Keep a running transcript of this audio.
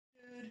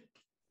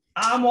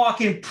I'm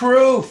walking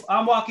proof.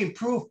 I'm walking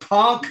proof,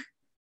 punk.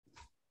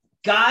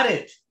 Got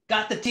it.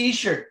 Got the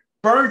t-shirt.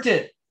 Burnt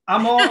it.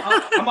 I'm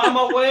on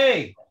my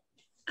way.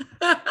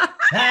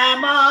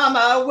 I'm on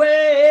my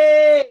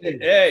way.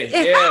 Hey,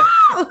 yeah.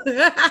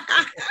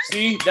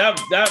 See,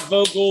 that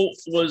vocal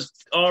was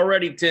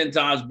already 10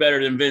 times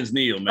better than Vince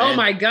Neil, man. Oh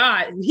my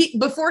God.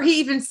 Before he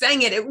even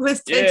sang it, it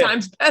was 10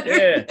 times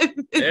better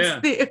than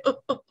Vince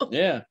Neil.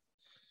 Yeah.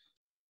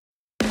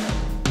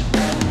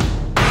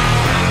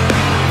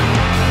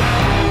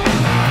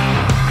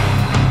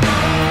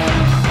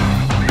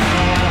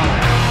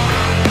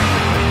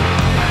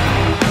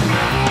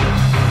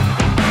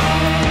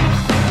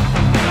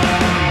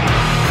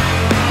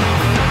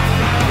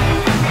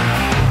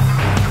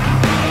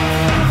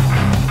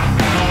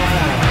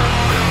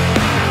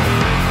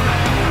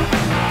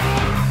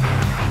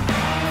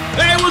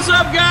 What's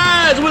up,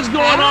 guys? What's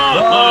going on?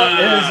 What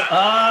is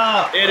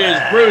up? It is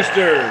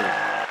Brewster.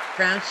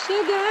 Brown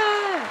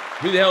sugar.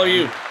 Who the hell are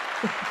you?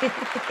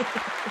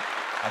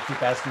 I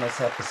keep asking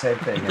myself the same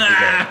thing every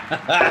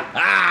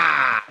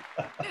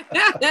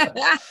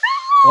day.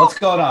 What's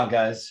going on,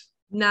 guys?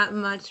 Not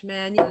much,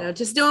 man. You know,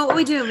 just doing what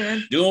we do,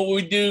 man. Doing what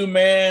we do,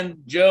 man.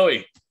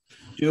 Joey.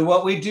 Do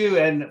what we do,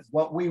 and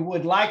what we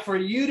would like for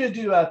you to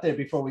do out there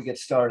before we get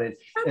started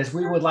is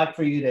we would like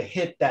for you to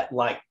hit that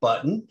like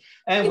button,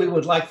 and we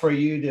would like for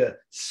you to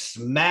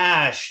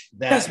smash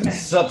that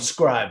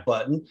subscribe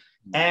button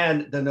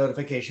and the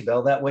notification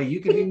bell. That way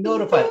you can be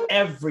notified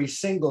every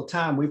single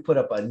time we put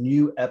up a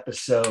new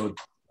episode.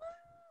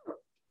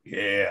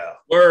 Yeah.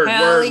 Word.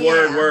 All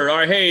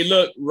right, hey,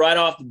 look, right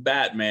off the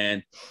bat,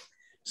 man.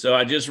 So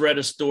I just read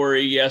a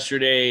story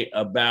yesterday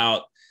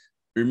about,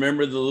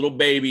 remember the little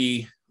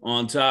baby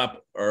on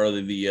top, or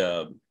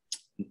the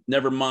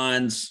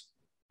Nevermind's,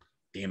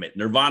 damn it,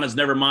 Nirvana's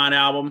Nevermind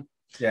album.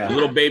 Yeah. The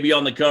little baby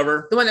on the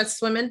cover. The one that's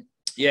swimming.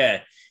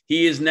 Yeah.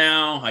 He is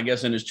now, I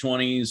guess, in his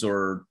 20s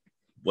or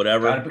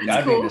whatever.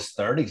 Gotta be in his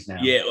 30s now.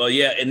 Yeah. Well,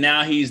 yeah. And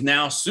now he's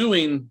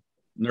suing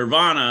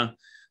Nirvana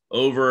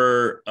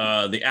over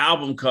the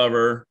album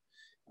cover,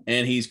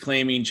 and he's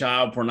claiming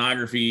child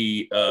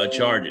pornography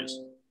charges.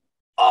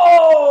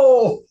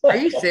 Oh, are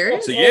you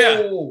serious? So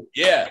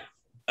yeah.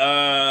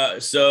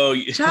 So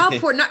child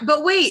porn,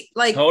 but wait,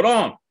 like, hold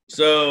on.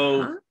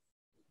 So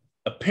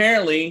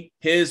apparently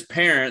his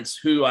parents,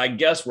 who I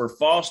guess were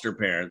foster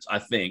parents, I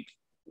think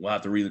we'll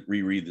have to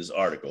reread this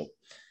article,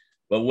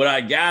 but what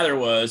I gather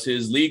was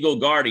his legal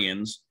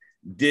guardians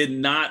did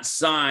not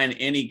sign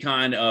any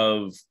kind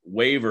of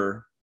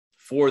waiver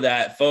for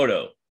that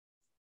photo.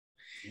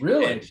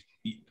 Really? And,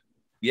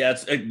 yeah,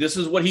 this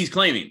is what he's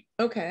claiming.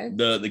 Okay.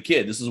 The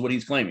kid, this is what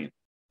he's claiming.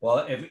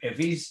 Well, if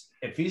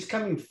he's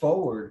coming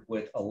forward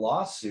with a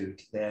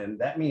lawsuit, then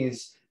that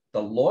means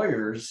the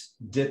lawyers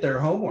did their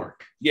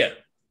homework. Yeah.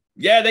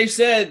 Yeah, they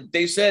said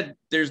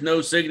there's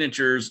no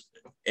signatures,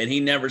 and he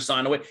never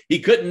signed away. He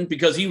couldn't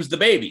because he was the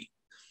baby.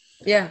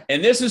 Yeah.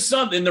 And this is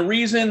something, the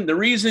reason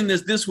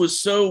this was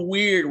so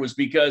weird was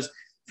because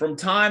from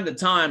time to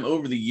time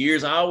over the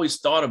years, I always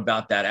thought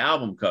about that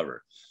album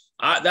cover.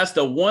 That's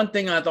the one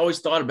thing I've always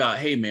thought about.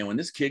 Hey, man, when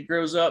this kid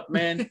grows up,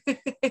 man,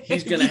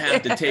 he's gonna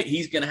have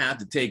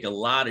to take a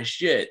lot of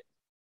shit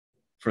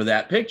for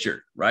that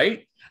picture,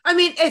 right? I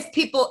mean,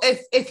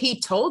 if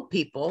he told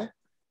people,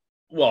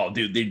 well,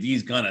 dude,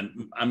 he's gonna.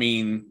 I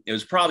mean, it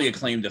was probably a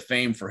claim to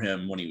fame for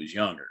him when he was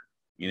younger.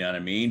 You know what I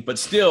mean? But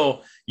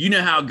still, you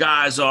know how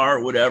guys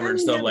are, whatever, and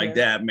stuff like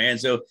that, man.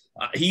 So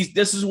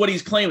this is what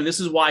he's claiming. This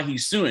is why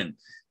he's suing.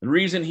 The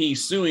reason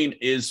he's suing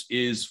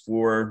is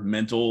for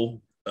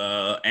mental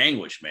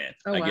anguish, man.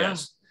 I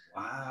guess.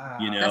 Wow.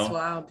 You know, that's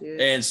wild,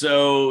 dude. And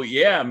so,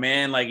 yeah,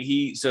 man, like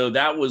so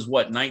that was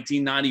what,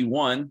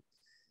 1991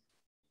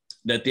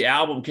 that the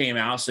album came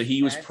out. So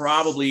he was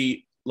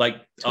probably like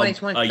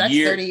 2020. That's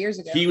year, 30 years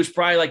ago. He was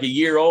probably like a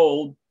year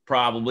old,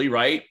 probably,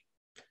 right?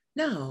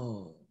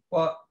 No.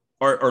 Well,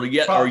 or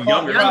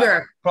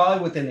younger.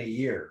 Probably within a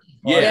year.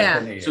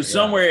 So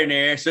somewhere in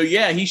there. So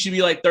yeah, he should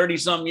be like 30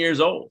 something years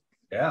old.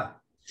 Yeah.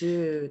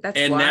 Dude, that's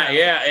and wild.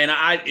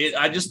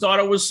 I just thought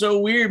it was so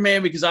weird,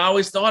 man, because I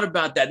always thought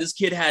about that. This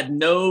kid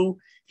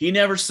he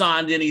never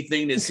signed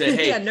anything that said,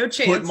 "Hey, no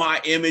chance. Put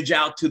my image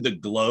out to the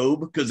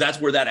globe," because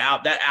that's where that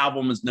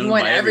album is known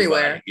by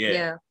everywhere.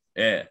 Yeah.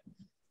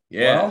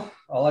 Well,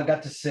 all I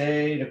got to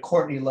say to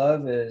Courtney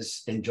Love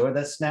is enjoy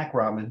that snack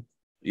ramen.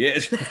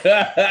 Yes.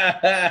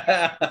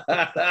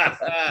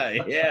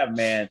 Yeah,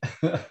 man.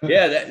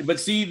 Yeah, but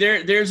see,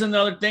 there's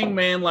another thing,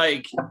 man.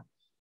 Like,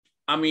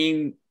 I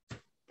mean,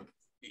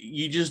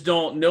 you just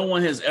don't, no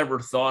one has ever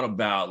thought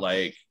about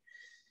like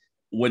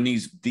when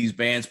these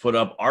bands put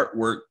up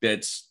artwork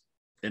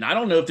and I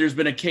don't know if there's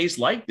been a case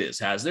like this,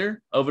 has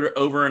there,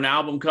 over an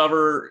album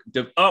cover?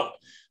 The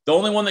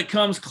only one that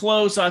comes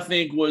close, I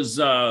think, was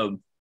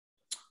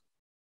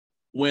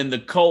when the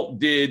Cult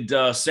did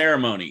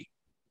Ceremony.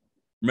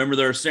 Remember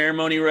their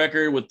Ceremony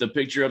record with the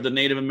picture of the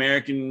Native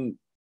American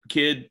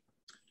kid?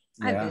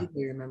 I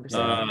vaguely remember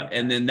something.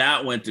 And then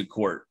that went to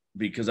court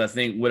because I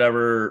think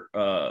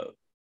whatever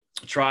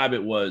tribe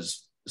it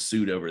was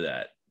sued over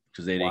that.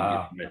 because they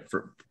didn't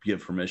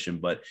give permission.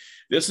 But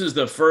this is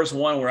the first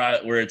one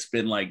where it's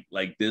been like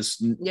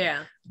this.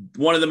 Yeah.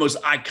 One of the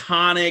most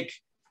iconic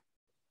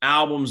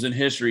albums in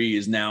history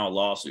is now a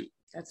lawsuit.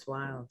 That's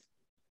wild.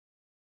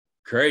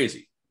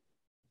 Crazy.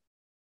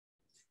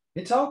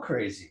 It's all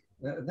crazy.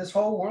 This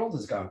whole world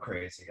has gone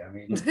crazy. I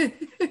mean,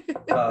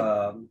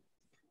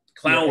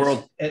 clown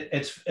world.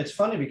 It's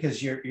funny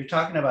because you're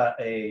talking about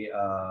an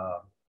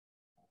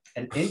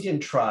Indian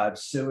tribe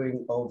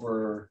suing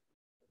over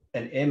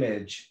an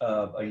image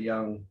of a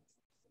young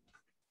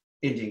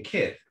Indian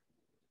kid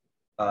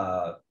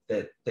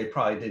that they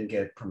probably didn't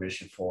get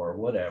permission for or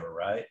whatever,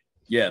 right?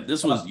 Yeah,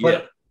 this was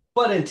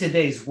But in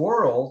today's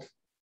world,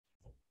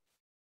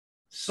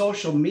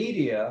 social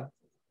media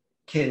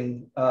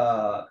can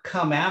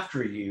come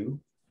after you.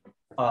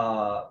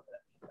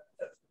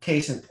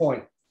 Case in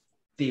point,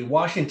 the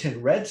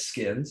Washington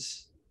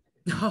Redskins,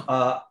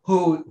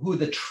 who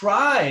the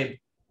tribe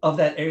of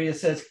that area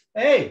says,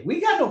 hey, we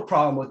got no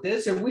problem with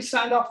this, and we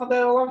signed off on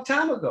that a long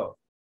time ago.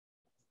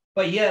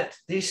 But yet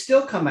they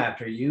still come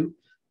after you,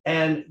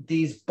 and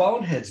these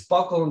boneheads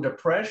buckle under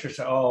pressure.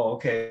 So, oh,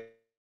 okay,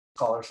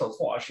 call ourselves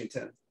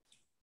Washington.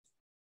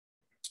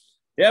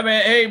 Yeah,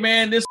 man. Hey,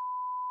 man, this.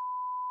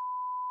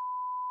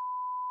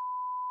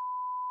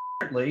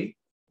 Apparently,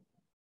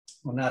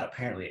 well, not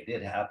apparently, it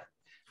did happen.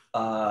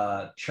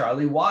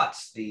 Charlie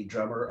Watts, the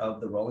drummer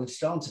of the Rolling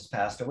Stones, has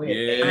passed away at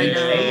age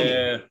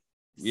 80.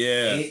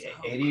 Yeah,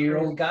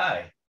 80-year-old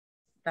guy.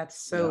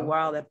 That's so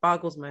wild. That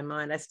boggles my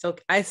mind. I still.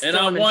 And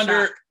I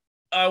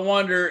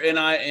wonder, and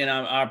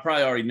I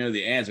probably already know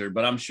the answer,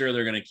 but I'm sure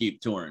they're going to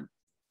keep touring.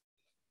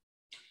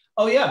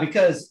 Oh yeah,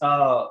 because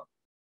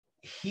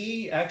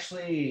he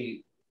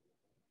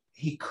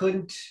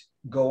couldn't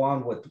go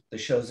on with the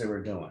shows they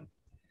were doing,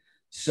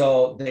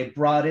 so they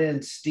brought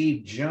in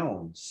Steve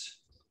Jones,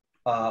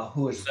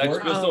 who is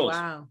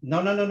wow.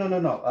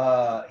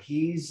 No.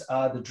 He's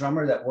the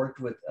drummer that worked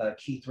with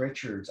Keith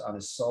Richards on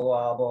his solo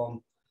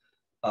album.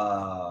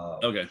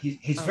 Okay.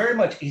 He's very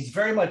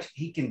much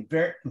he can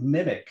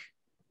mimic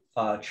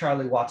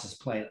Charlie Watts'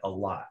 playing a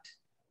lot.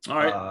 All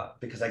right.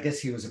 Because I guess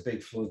he was a big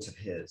influence of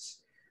his.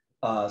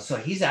 So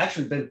he's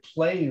actually been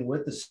playing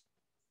with us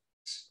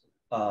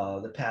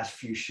the past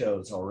few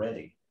shows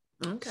already.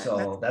 Okay.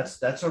 So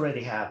that's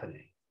already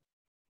happening.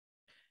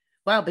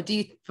 Wow, but do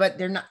you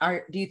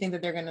think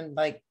that they're gonna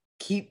like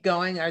keep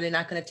going? Are they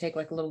not gonna take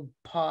like a little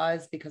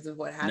pause because of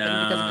what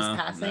happened because of his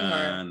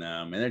passing?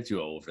 No, man, they're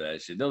too old for that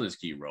shit. They'll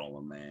just keep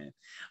rolling, man.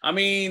 I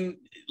mean,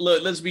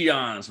 look, let's be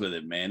honest with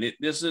it, man.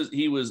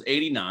 He was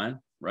 89,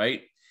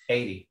 right?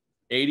 80.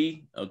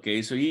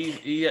 Okay, so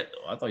he had,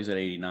 I thought he said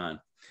 89.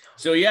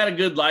 So he had a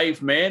good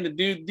life, man. The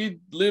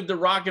dude lived a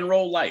rock and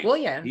roll life. Well,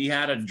 yeah. He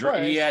had a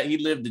dream. He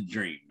lived a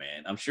dream,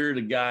 man. I'm sure the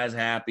guy's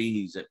happy.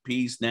 He's at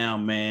peace now,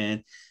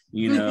 man.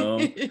 You know,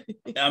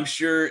 I'm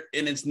sure,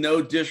 and it's no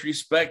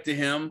disrespect to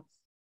him,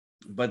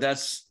 but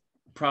that's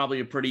probably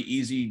a pretty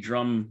easy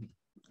drum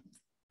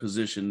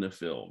position to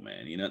fill,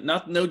 man. You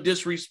know, no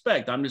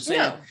disrespect. I'm just saying.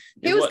 No,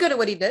 he was good at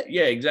what he did.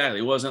 Yeah, exactly.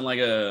 It wasn't like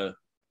a,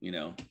 you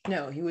know.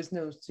 No, he was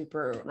no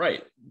super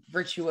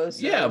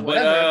virtuoso. Yeah,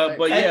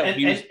 but yeah,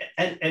 he was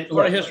and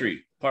part of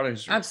history. Part of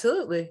history.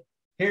 Absolutely.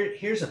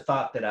 Here's a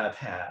thought that I've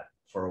had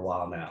for a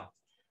while now,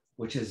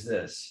 which is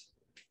this.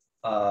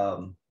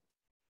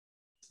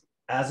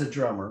 As a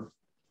drummer,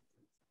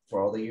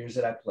 for all the years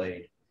that I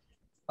played,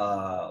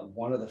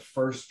 one of the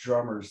first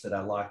drummers that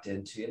I locked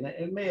into, and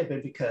it may have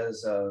been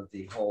because of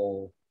the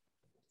whole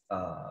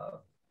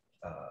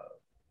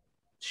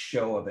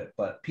show of it,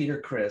 but Peter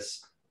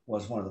Criss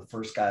was one of the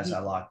first guys I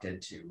locked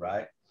into,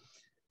 right?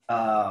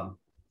 And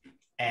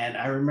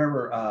I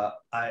remember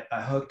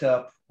I hooked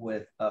up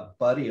with a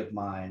buddy of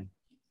mine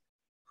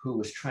who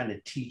was trying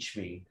to teach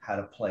me how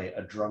to play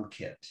a drum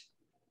kit.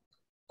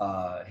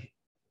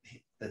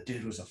 The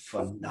dude was a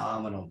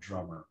phenomenal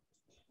drummer.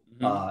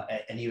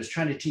 And he was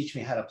trying to teach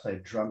me how to play a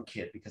drum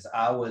kit because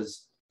I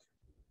was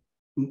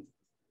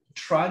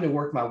trying to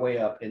work my way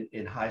up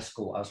in high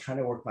school. I was trying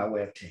to work my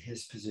way up to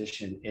his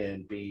position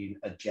in being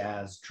a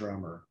jazz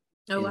drummer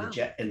in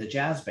the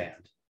jazz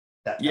band.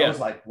 That was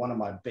like one of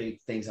my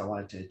big things I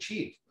wanted to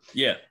achieve.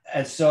 Yeah.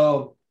 And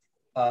so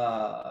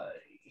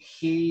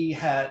he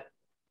had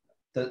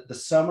the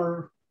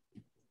summer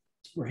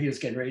where he was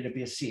getting ready to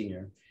be a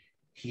senior,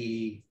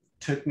 he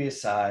took me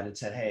aside and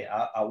said, hey,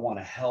 I want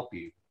to help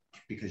you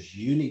because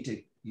you need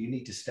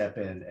to step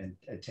in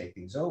and take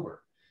things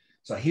over.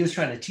 So he was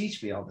trying to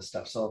teach me all this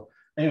stuff. So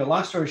anyway,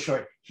 long story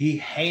short, he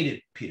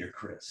hated Peter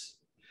Criss.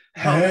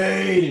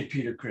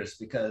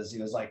 Because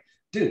he was like,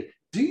 dude,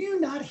 do you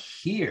not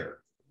hear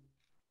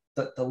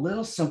the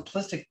little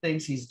simplistic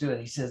things he's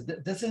doing? He says,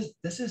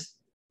 this is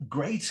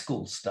grade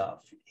school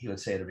stuff, he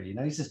would say to me. You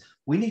know, he says,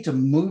 we need to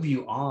move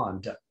you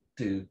on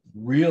to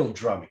real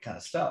drumming kind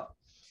of stuff.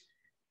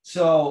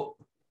 So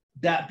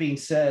that being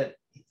said,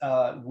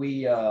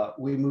 we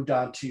moved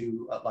on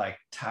to like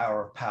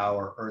Tower of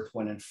Power, Earth,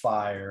 Wind and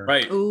Fire,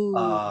 right? You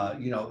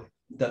know,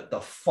 the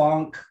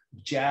funk,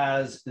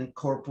 jazz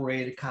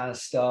incorporated kind of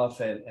stuff,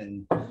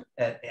 and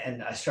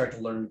I started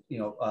to learn, you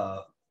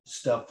know,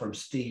 stuff from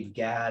Steve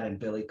Gadd and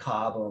Billy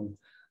Cobham,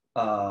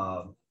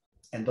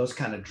 and those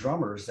kind of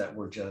drummers that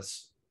were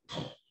just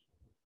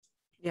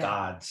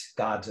gods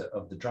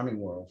of the drumming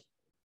world.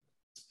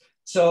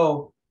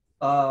 So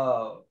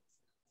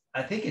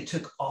I think it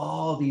took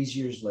all these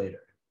years later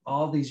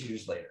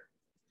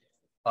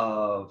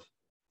of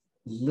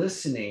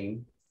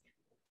listening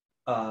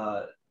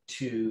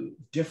to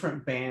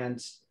different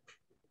bands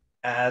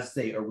as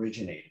they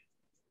originated.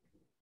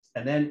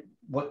 And then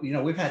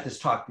we've had this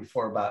talk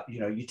before about,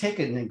 you take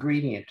an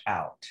ingredient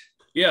out.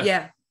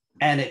 Yeah.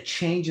 And it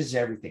changes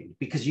everything,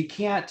 because you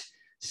can't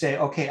say,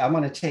 okay, I'm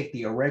going to take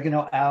the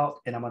oregano out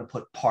and I'm going to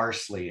put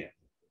parsley in.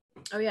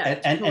 Oh yeah.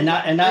 And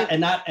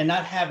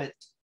not have it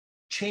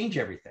change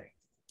everything.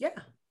 Yeah.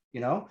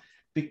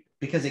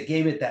 Because it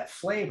gave it that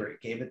flavor.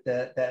 It gave it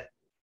that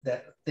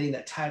thing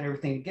that tied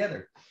everything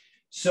together.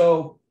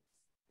 So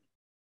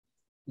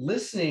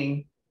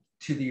listening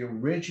to the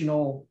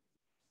original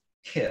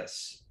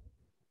Kiss,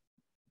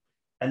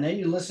 and then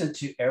you listen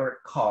to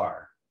Eric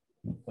Carr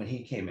when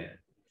he came in,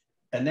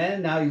 and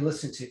then now you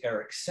listen to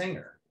Eric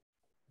Singer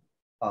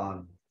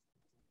on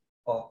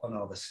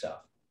all this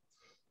stuff.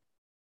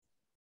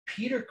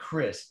 Peter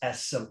Criss, as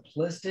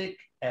simplistic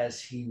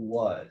as he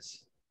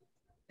was,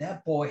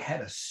 that boy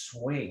had a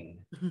swing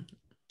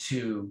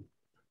to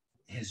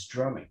his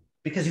drumming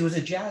because he was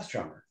a jazz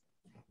drummer,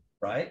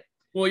 right?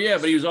 Well, yeah,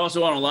 but he was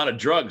also on a lot of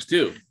drugs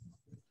too.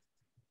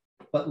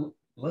 But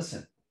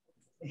listen,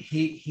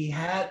 he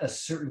had a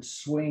certain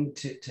swing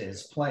to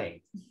his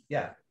playing.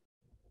 Yeah,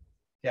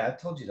 I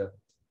told you to.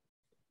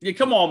 Yeah,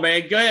 come on,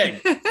 man. Go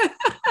ahead.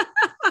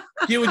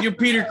 Get with your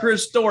Peter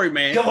Criss story,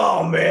 man. Come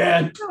on,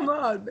 man.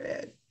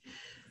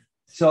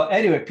 So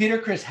anyway, Peter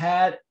Criss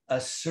had a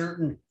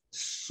certain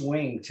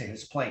swing to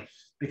his playing,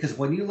 because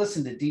when you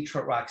listen to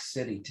Detroit Rock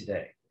City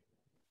today,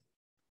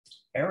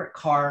 Eric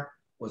Carr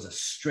was a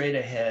straight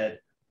ahead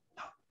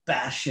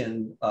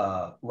fashion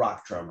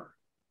rock drummer.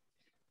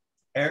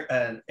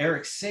 And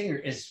Eric Singer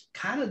is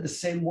kind of the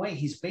same way.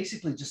 He's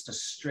basically just a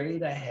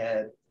straight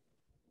ahead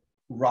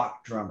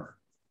rock drummer.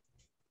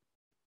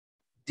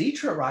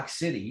 Detroit Rock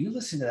City, you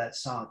listen to that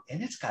song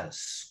and it's got a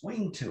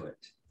swing to it.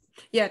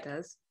 Yeah, it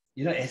does.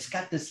 It's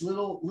got this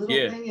little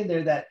thing in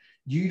there that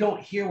you don't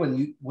hear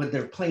when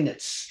they're playing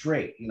it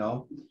straight,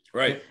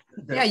 Right.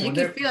 Yeah, you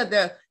can feel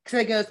it because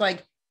it goes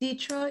like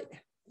Detroit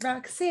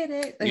Rock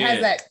City. It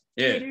has that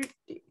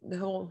the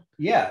whole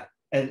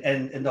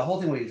and the whole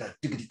thing where you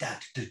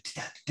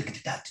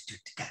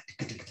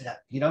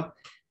like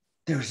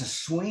there's a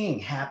swing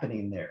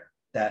happening there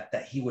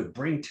that he would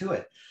bring to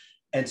it.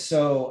 And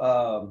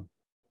so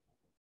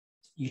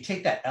you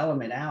take that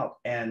element out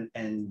and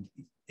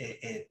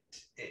it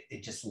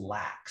just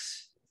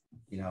lacks.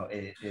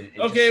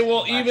 Okay,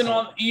 well,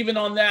 even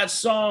on that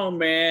song,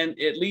 man,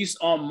 at least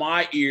on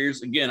my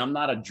ears, again, I'm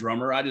not a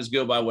drummer, I just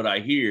go by what I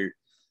hear.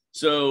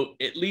 So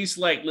at least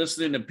like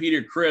listening to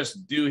Peter Criss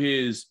do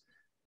his,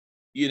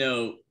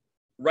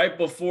 right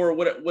before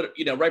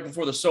right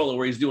before the solo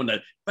where he's doing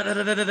that,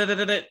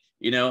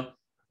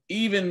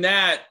 even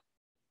that,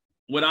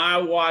 when I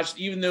watched,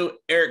 even though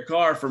Eric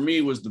Carr for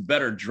me was the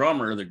better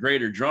drummer, the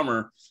greater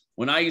drummer,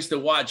 when I used to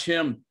watch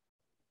him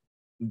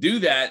do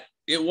that,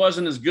 it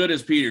wasn't as good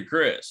as Peter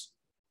Criss,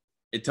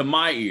 to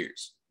my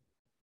ears,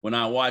 when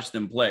I watched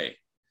them play.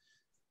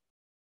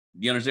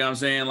 You understand what I'm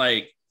saying?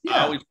 Like,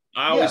 I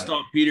always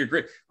thought Peter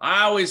Criss.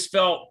 I always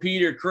felt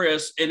Peter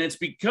Criss, and it's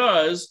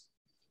because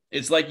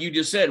it's like you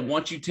just said.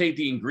 Once you take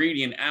the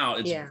ingredient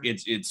out,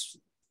 it's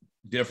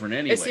different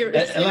anyway. It's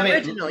the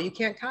original. You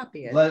can't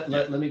copy it.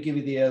 Let me give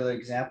you the other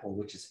example,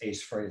 which is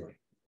Ace Frehley.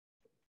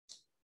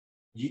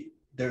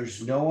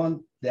 There's no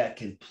one that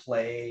can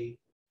play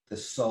the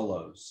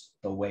solos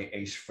the way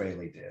Ace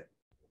Frehley did.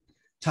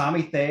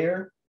 Tommy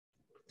Thayer,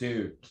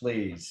 dude,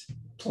 please.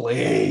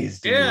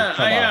 Dude,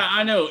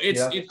 I know.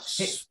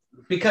 It's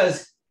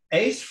because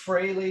Ace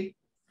Frehley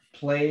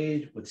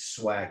played with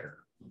swagger,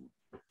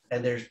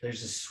 and there's a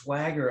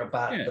swagger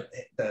about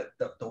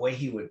the way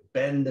he would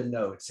bend the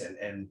notes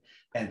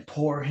and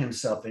pour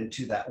himself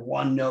into that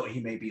one note he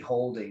may be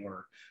holding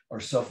or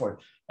so forth.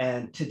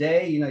 And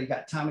today, you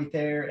got Tommy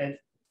Thayer, and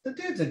the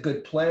dude's a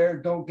good player.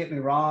 Don't get me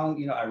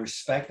wrong. I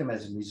respect him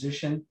as a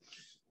musician,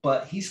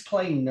 but he's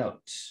playing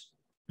notes.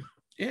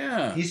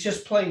 Yeah. He's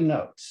just playing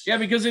notes. Yeah,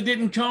 because it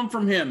didn't come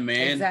from him,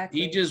 man.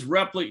 Exactly. He just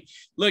look,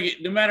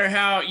 no matter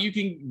how you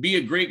can be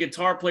a great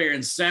guitar player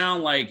and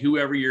sound like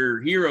whoever your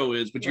hero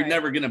is, but you're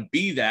never going to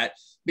be that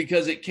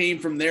because it came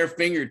from their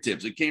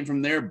fingertips. It came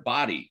from their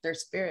body.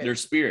 Their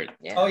spirit.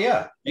 Yeah. Oh,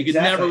 yeah. You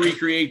can never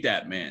recreate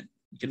that, man.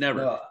 You can never.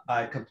 No,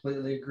 I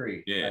completely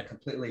agree. Yeah. I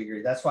completely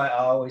agree. That's why I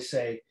always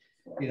say,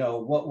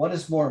 what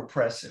is more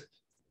impressive?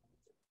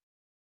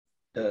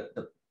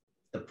 The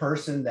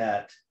person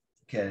that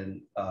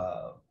can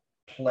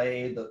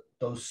play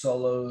those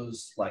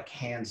solos like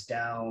hands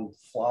down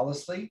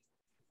flawlessly,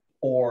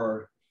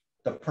 or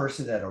the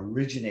person that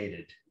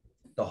originated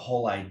the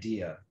whole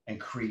idea and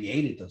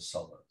created those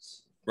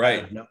solos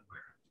out of nowhere.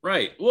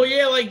 Right. Well,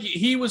 yeah, like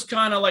he was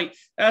kind of like,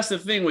 that's the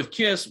thing with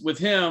Kiss, with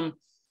him,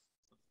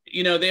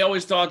 you know, they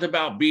always talked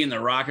about being the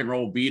rock and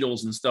roll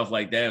Beatles and stuff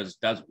like that.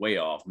 That's way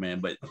off, man.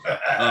 But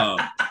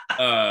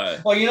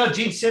well, you know,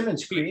 Gene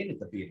Simmons created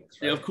the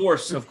Beatles, right?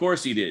 Of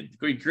course he did.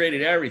 He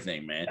created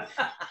everything, man.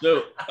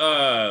 So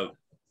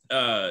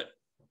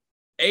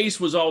Ace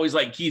was always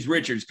like Keith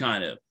Richards,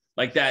 kind of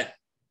like that.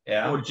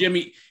 Yeah. Or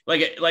Jimmy,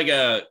 like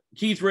a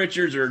Keith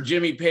Richards or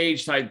Jimmy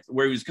Page type,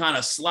 where he was kind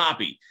of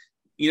sloppy.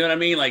 You know what I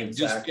mean? Like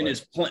just in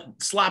his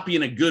sloppy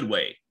in a good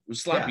way. It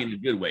was sloppy in a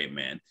good way,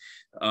 man.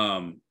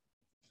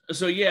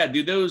 So yeah,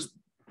 dude,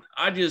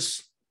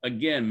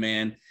 again,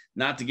 man,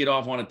 not to get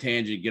off on a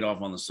tangent, get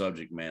off on the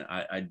subject, man.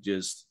 I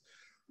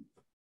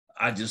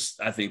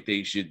think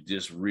they should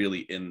just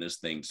really end this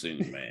thing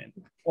soon, man.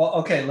 Well,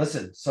 okay,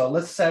 listen. So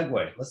let's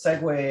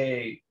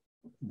segue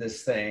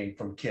this thing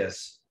from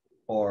Kiss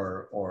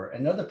or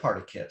another part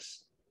of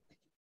Kiss.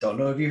 Don't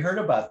know if you heard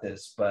about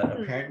this,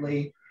 but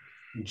apparently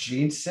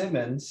Gene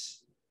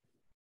Simmons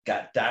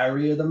got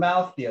diarrhea of the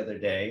mouth the other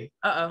day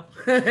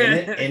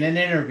in an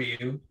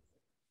interview,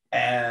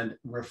 and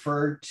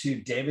referred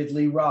to David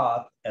Lee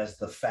Roth as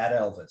the Fat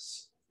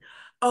Elvis.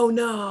 Oh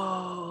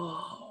no.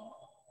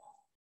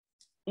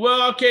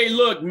 Well, okay,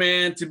 look,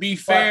 man, to be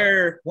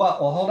fair. Well,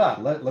 hold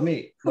on. Let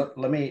me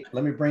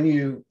bring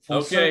you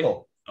full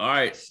circle. All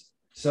right.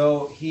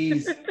 So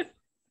he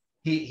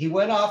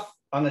went off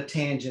on a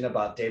tangent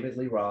about David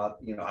Lee Roth.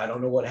 You know, I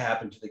don't know what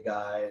happened to the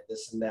guy,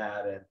 this and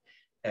that,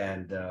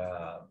 and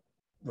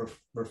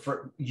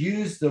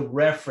use the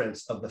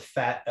reference of the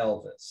Fat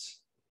Elvis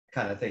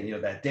kind of thing. You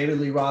know, that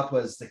David Lee Roth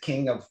was the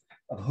king of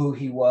who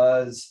he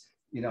was,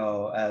 you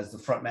know, as the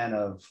frontman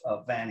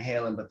of Van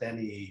Halen, but then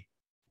he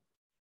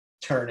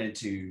turned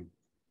into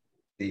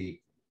the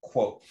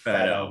quote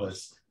Fat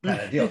Elvis kind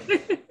of deal.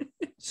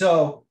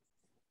 So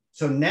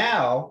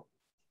now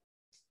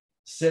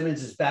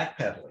Simmons is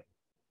backpedaling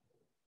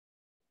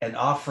and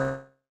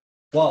offering.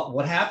 Well,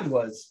 what happened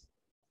was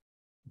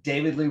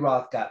David Lee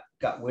Roth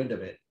got wind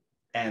of it,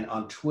 and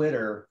on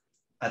Twitter,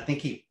 I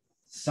think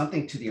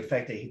something to the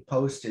effect that he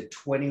posted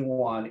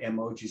 21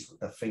 emojis with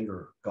the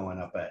finger going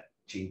up at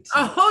Gene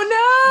Simmons.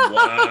 Oh no!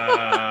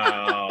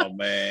 Wow,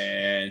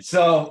 man.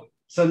 So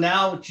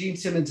now Gene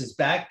Simmons is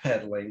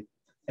backpedaling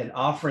and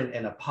offering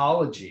an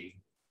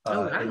apology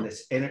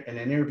in an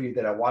interview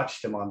that I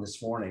watched him on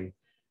this morning.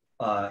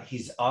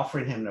 He's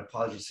offering him an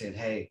apology, saying,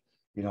 "Hey,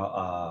 when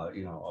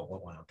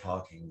I'm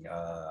talking,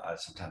 I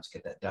sometimes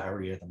get that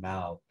diarrhea of the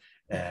mouth,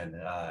 and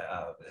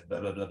blah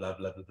blah blah blah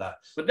blah blah."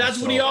 But that's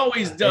what he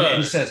always does.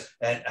 And he says,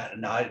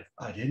 and I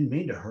didn't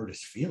mean to hurt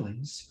his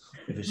feelings.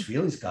 If his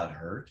feelings got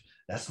hurt,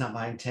 that's not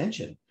my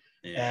intention.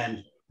 Yeah.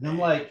 And I'm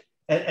like,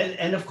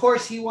 and of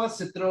course he wants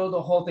to throw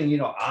the whole thing. You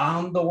know,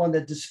 I'm the one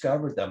that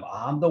discovered them.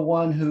 I'm the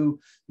one who,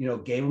 you know,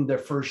 gave them their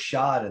first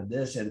shot at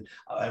this, and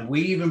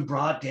we even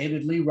brought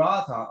David Lee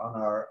Roth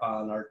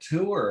on our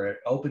tour,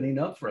 opening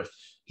up for us.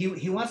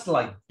 He wants to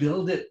like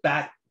build it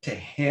back to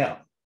him,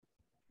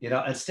 you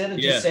know, instead of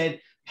just saying,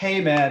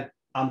 "Hey man,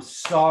 I'm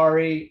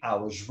sorry, I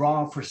was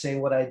wrong for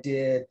saying what I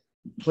did.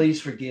 Please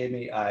forgive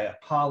me. I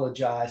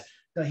apologize."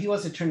 No, he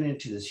wants to turn it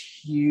into this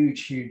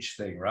huge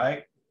thing,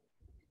 right?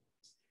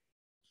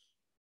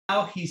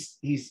 Now he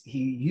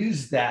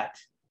used that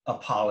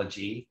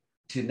apology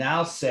to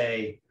now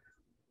say,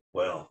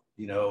 well,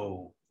 you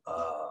know,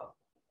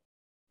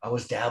 I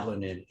was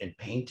dabbling in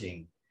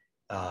painting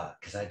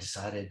because I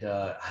decided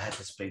I had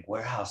this big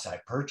warehouse I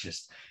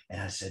purchased, and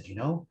I said, you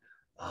know,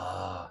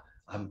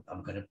 I'm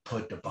going to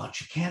put a bunch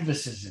of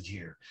canvases in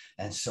here.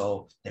 And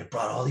so they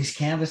brought all these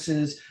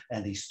canvases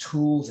and these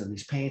tools and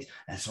these paints.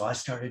 And so I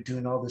started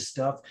doing all this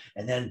stuff.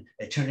 And then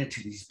it turned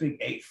into these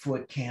big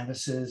 8-foot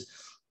canvases.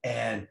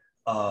 And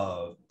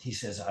he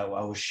says, I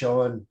was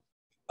showing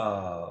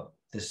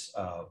this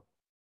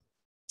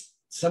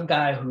some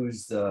guy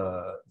who's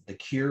the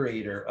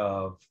curator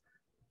of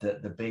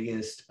the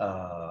biggest,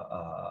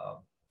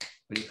 what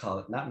do you call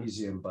it? Not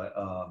museum, but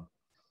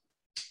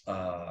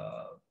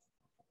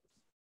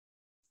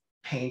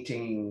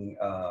painting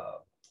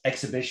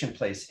exhibition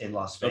place in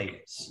Las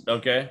Vegas.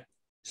 Okay.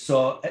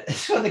 So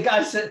the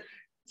guy said,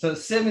 so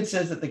Simmons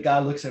says that the guy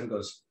looks at him and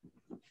goes,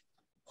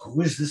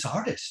 "Who is this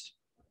artist?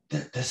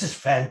 This is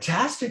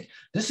fantastic.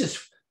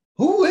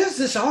 Who is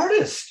this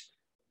artist?"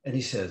 And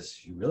he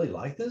says, "You really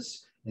like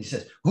this?" And he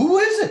says, "Who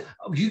is it?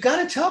 Oh, you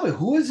got to tell me,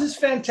 who is this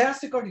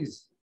fantastic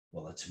artist?"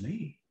 "Well, it's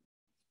me."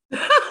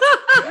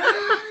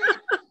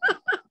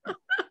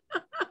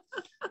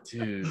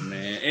 Dude,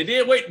 man. And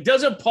then wait,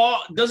 doesn't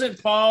Paul? I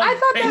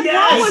thought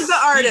that Paul was the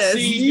artist.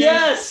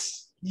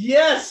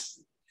 Yes.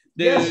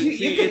 Dude, yes,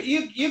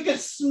 you could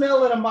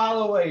smell it a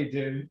mile away,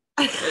 dude.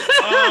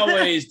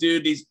 Always,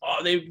 dude.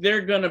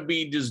 They're gonna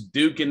be just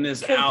duking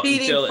this out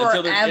until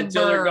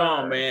they're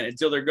gone, man.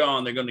 Until they're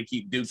gone, they're gonna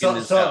keep duking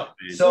this out,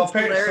 man. So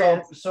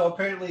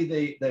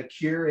apparently the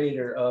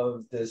curator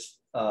of this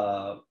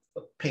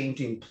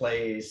painting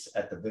place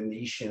at the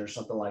Venetian or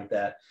something like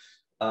that,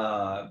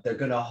 they're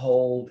gonna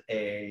hold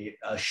a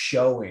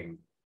showing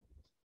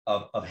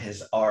of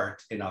his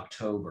art in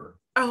October.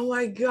 Oh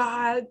my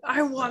God,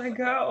 I want to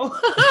go.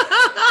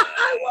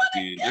 I want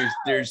dude.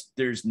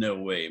 There's no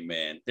way,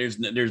 man. There's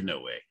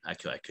no way. I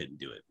couldn't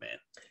do it, man.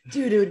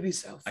 Dude, it would be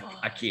so fun.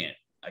 I can't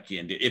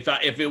do it.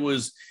 If it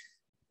was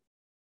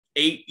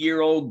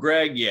 8-year-old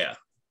Greg, yeah.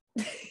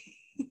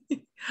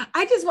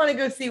 I just want to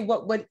go see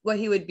what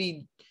he would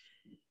be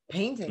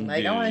painting. Like,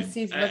 dude, I want to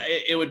see.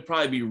 It would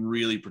probably be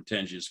really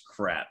pretentious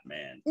crap,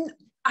 man.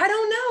 I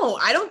don't know.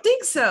 I don't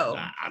think so.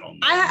 I don't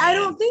know. I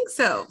don't think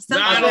so.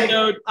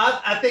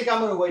 I think I'm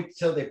going to wait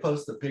until they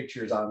post the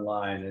pictures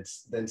online.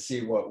 Then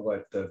see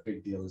what the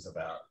big deal is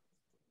about.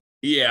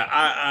 Yeah,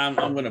 I'm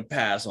going to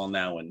pass on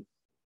that one.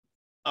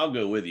 I'll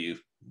go with you,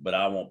 but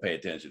I won't pay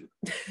attention.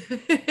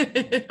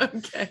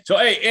 Okay. So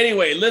hey,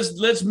 anyway,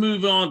 let's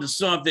move on to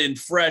something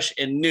fresh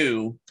and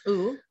new.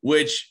 Ooh.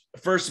 Which,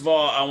 first of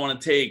all, I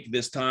want to take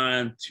this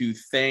time to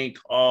thank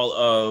all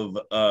of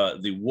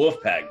the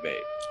WOLFPACK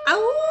babe.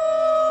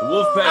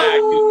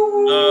 WOLFPACK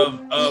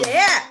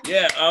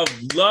of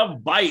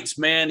LOVEBITES,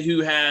 man,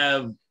 who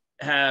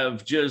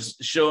have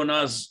just shown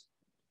us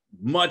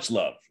much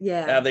love.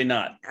 Yeah. Have they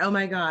not? Oh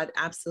my God,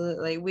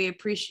 absolutely. We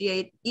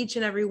appreciate each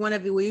and every one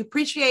of you. We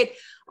appreciate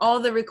all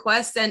the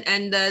requests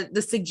and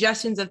the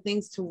suggestions of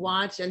things to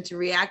watch and to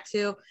react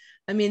to.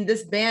 I mean,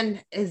 this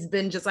band has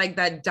been just like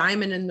that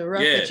diamond in the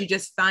rough that you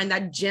just find,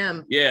 that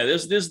gem. Yeah,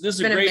 this is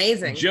been great.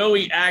 Amazing.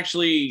 Joey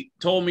actually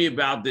told me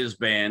about this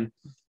band.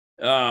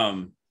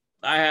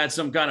 I had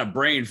some kind of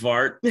brain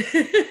fart.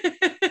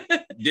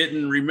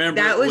 Didn't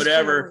remember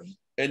whatever. Joey.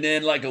 And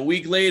then like a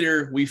week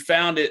later, we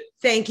found it.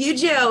 Thank you,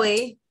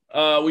 Joey.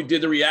 We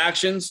did the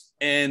reactions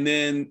and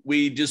then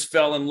we just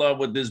fell in love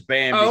with this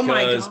band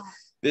because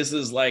this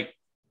is like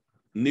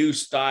new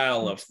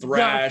style of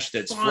thrash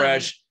that's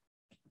fun.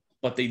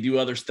 But they do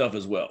other stuff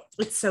as well.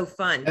 It's so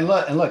fun. And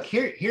look,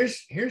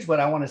 here's what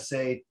I want to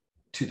say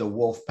to the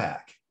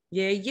WOLFPACK.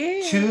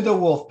 Yeah. To the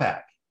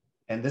WOLFPACK.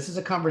 And this is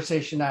a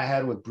conversation I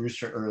had with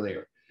Brewster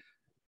earlier.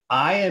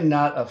 I am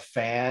not a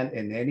fan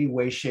in any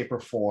way, shape,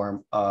 or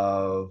form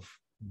of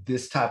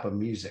this type of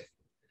music.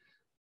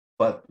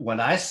 But when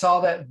I saw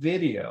that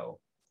video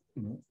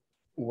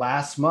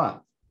last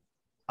month,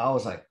 I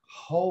was like,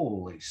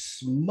 holy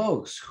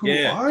smokes, who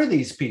are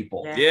these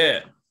people?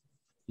 Yeah.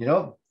 You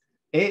know,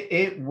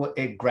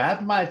 it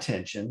grabbed my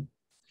attention.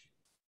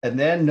 And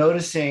then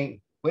noticing,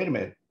 wait a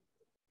minute,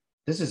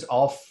 this is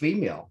all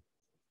female.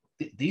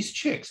 These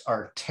chicks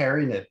are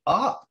tearing it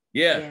up.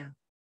 Yeah.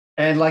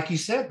 And like you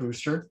said,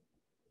 Brewster,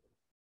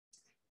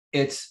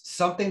 it's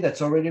something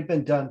that's already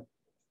been done,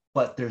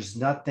 but there's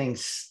nothing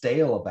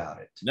stale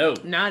about it. No,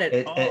 not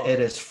at all. It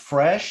is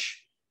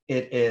fresh.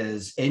 It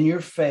is in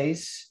your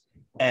face,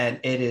 and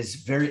it is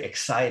very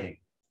exciting.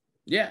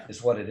 Yeah,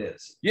 is what it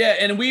is. Yeah,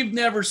 and we've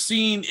never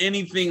seen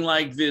anything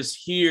like this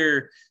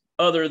here,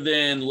 other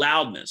than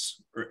Loudness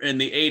in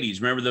the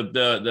 '80s. Remember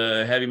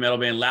the heavy metal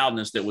band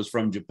Loudness that was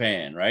from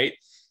Japan, right?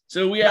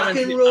 So we rock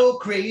and roll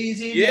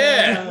crazy.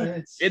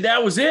 Yeah, and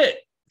that was it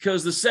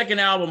because the second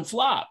album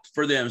flopped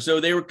for them. So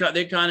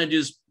they kind of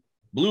just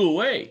blew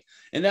away,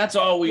 and that's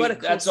all we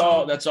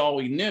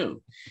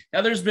knew.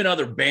 Now there's been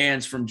other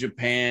bands from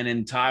Japan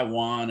and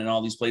Taiwan and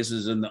all these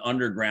places in the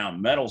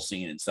underground metal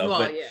scene and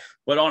stuff.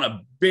 But on a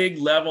big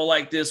level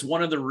like this,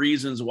 one of the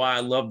reasons why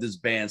I love this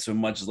band so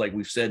much is, like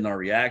we've said in our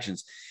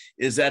reactions,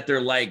 is that they're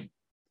like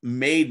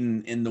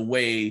Maiden in the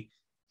way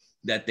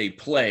that they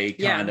play,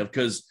 kind of,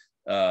 because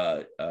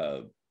Midori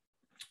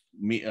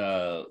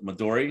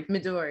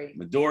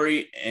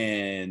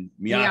and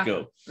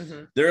Miyako.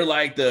 Mm-hmm. They're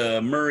like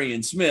the Murray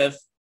and Smith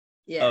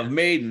of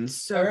Maiden,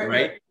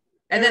 right?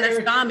 And then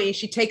Asami,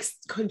 she takes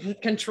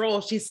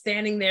control. She's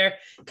standing there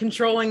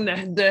controlling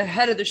the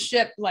head of the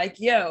ship, like,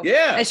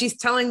 and she's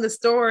telling the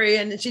story,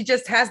 and she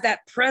just has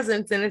that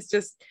presence, and it's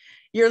just,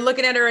 you're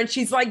looking at her and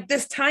she's like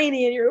this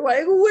tiny, and you're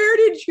like, where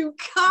did you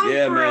come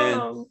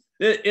from?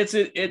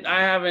 Man.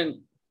 I haven't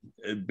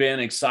been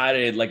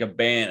excited like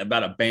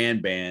about a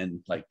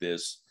band like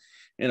this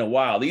in a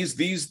while.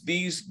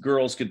 These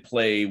girls could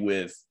play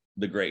with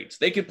the greats.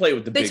 They could play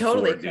with the big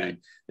four, dude.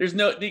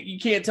 You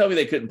can't tell me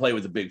they couldn't play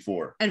with the big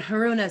four. And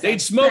Haruna's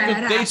they'd smoke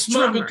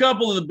a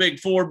couple of the big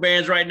four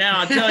bands right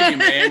now. I tell you,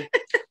 man.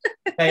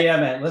 Hey, yeah,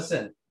 man.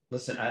 Listen.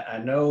 I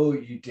know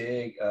you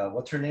dig.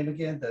 What's her name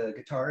again? The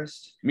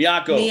guitarist.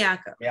 Miyako.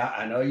 Yeah,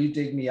 I know you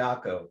dig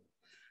Miyako.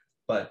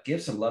 But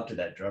give some love to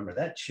that drummer,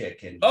 that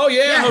chick. And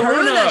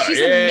Haruna. She's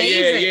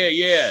amazing.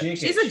 Yeah.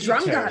 She's a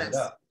drum goddess.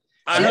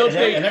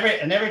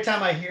 And every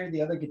time I hear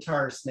the other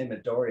guitarist named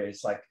Midori,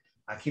 it's like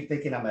I keep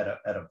thinking I'm at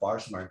a bar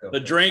somewhere and go, the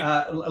drink.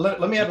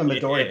 Let me have a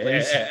Midori,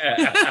 please.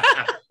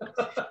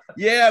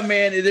 Yeah,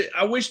 man.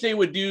 I wish they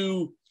would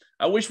do.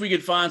 I wish we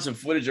could find some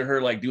footage of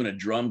her like doing a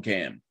drum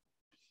cam.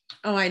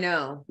 Oh, I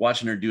know.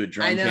 Watching her do a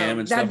drum cam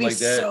and stuff like that. That'd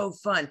be so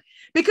fun.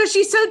 Because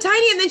she's so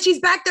tiny, and then she's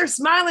back there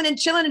smiling and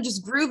chilling and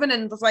just grooving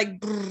and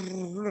like,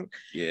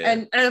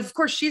 and of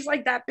course she's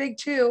like that big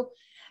too.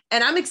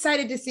 And I'm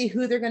excited to see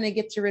who they're going to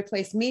get to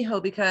replace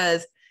Miho,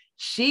 because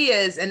she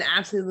is an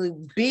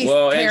absolute beast.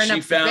 Well,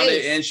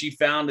 and she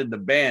founded the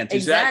band too.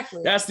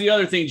 Exactly. That's the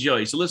other thing,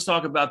 Joey. So let's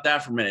talk about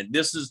that for a minute.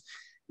 This is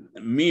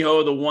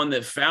Miho, the one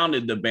that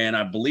founded the band,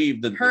 I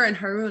believe her and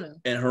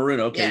Haruna.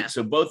 Okay, yeah.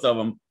 So both of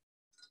them.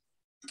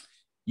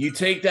 You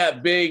take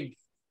that big,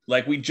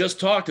 like we just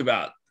talked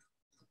about,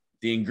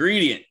 the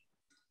ingredient.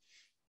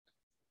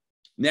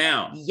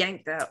 Now,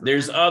 yanked out.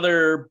 There's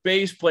other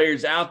bass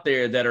players out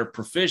there that are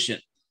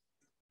proficient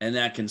and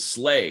that can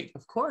slay.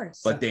 Of course.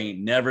 But they ain't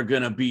never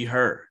going to be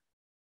her.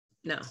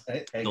 No.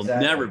 Exactly. They'll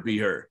never be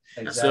her.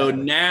 Exactly. So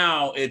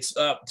now it's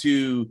up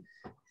to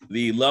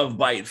the Love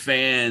Bite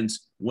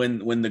fans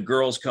when the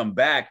girls come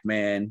back,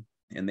 man,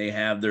 and they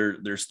have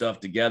their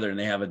stuff together and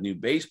they have a new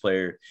bass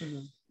player.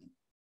 Mm-hmm.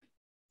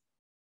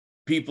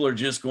 People are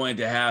just going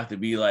to have to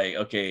be like,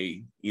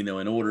 okay, in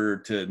order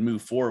to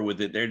move forward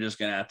with it, they're just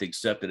going to have to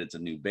accept that it's a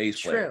new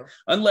bass player.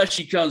 Unless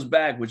she comes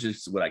back, which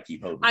is what I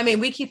keep hoping. I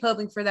mean, we keep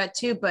hoping for that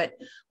too. But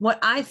what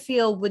I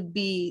feel would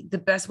be the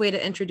best way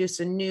to introduce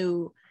a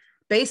new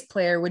bass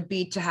player would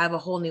be to have a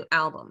whole new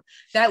album.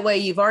 That way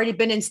you've already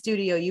been in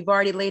studio. You've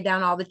already laid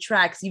down all the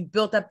tracks. You've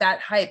built up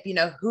that hype.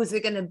 Who's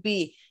it going to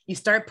be? You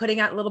start putting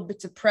out little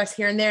bits of press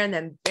here and there, and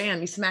then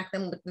bam, you smack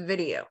them with the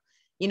video.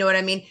 You know what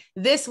I mean?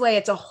 This way,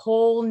 it's a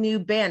whole new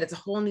band. It's a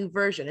whole new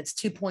version. It's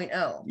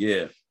 2.0.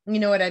 Yeah. You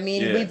know what I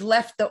mean? Yeah. We've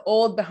left the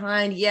old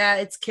behind. Yeah,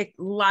 it's kicked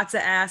lots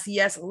of ass.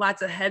 Yes,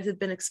 lots of heads have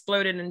been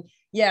exploded. And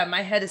yeah,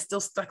 my head is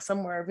still stuck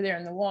somewhere over there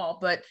in the wall.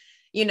 But,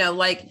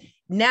 like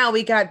now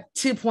we got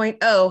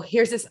 2.0.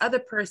 Here's this other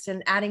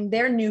person adding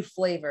their new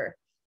flavor.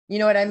 You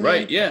know what I mean?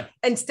 Right, yeah.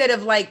 Instead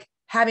of like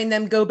having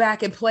them go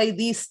back and play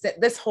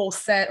this whole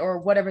set or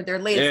whatever, their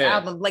latest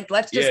album. Like,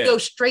 let's just go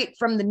straight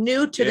from the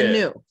new to the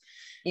new.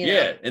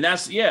 Yeah, and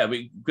that's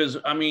because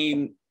I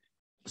mean,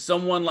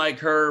 someone like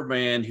her,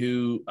 man,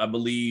 who I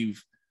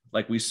believe,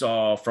 like we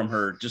saw from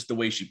her, just the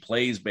way she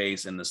plays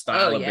bass and the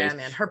style of bass.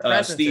 Man, her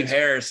presence. Steve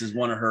Harris is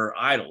one of her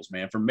idols,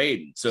 man, from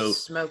Maiden. So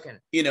smoking,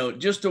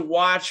 just to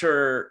watch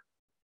her,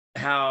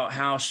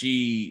 how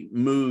she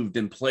moved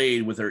and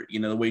played with her,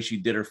 the way she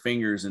did her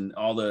fingers and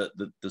all the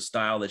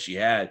style that she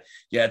had.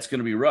 Yeah, it's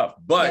gonna be rough,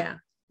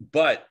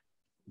 but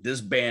this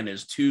band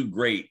is too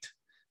great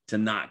to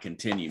not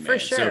continue, man. For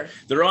sure. So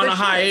they're on a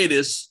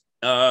hiatus,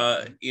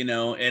 and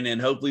then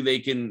hopefully they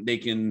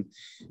can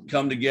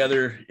come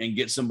together and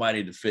get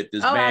somebody to fit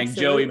this band,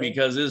 absolutely. Joey,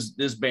 because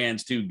this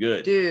band's too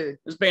good. Dude.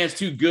 This band's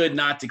too good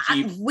not to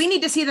keep. We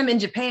need to see them in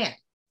Japan.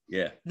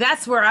 Yeah.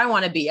 That's where I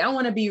want to be. I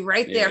want to be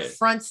right there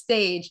front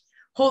stage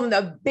holding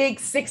the big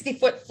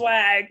 60-foot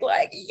flag.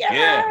 Like,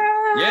 yeah.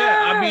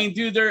 I mean,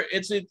 dude,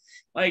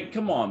 like,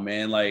 come on,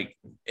 man. Like,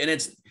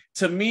 and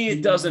to me,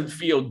 it doesn't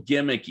feel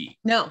gimmicky.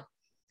 No.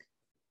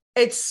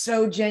 It's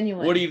so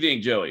genuine. What do you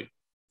think, Joey?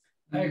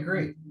 I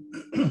agree.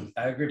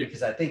 I agree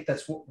because I think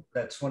that's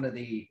one of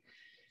the,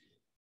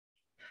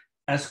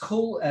 as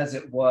cool as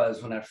it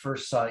was when I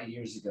first saw it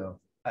years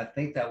ago, I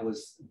think that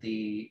was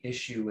the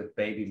issue with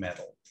Baby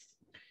Metal.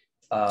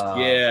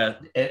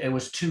 It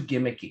was too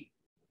gimmicky.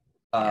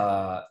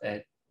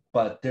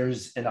 But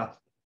there's an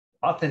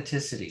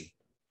authenticity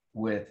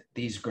with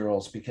these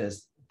girls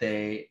because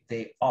they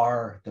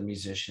are the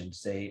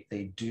musicians.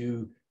 They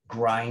do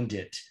grind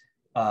it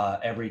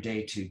every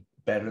day to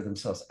better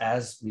themselves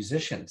as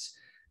musicians,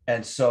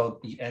 and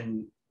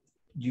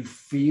you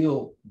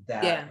feel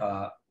that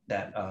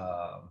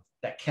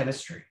that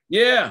chemistry.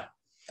 I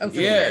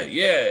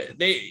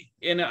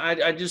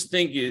just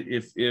think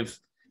if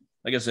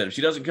like I said, if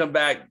she doesn't come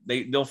back,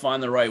 they'll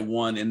find the right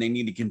one, and they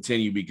need to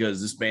continue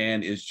because this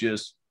band is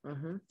just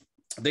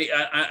they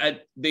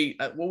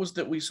what was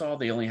that we saw?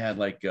 They only had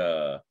like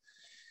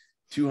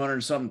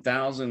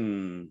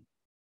 200,000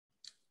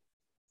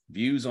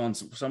 views on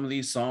some of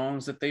these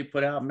songs that they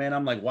put out, man.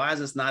 I'm like, why is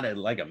this not at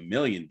like 1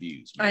 million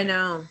views, man? I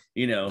know.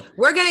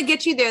 We're gonna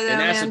get you there, though,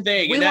 and that's man. the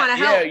thing. We want to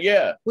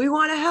help. We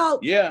want to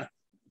help. Yeah.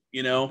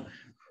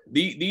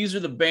 These are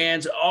the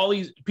bands. All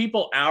these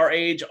people our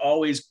age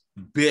always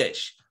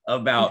bitch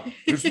about.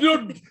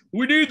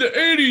 We need the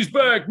 80s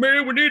back,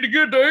 man. We need to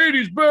get the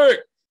 80s back.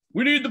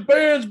 We need the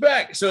bands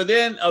back. So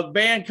then a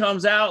band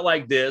comes out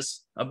like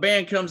this, and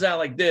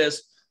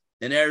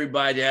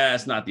everybody,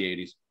 it's not the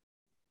 80s.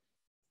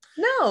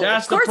 No,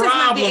 that's the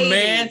problem,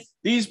 man.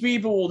 These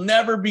people will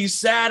never be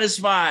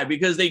satisfied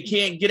because they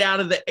can't get out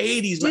of the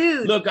 80s.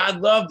 Dude. Look, I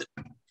love the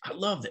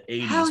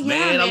 80s,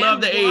 man. I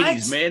love the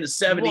 80s, man. The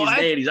 70s and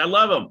 80s. I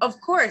love them. Of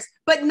course.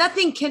 But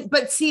nothing can,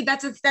 but see,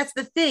 that's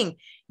the thing.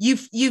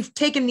 You've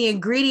taken the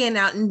ingredient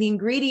out, and the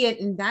ingredient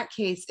in that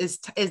case is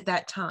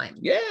that time.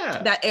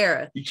 Yeah. That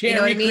era. You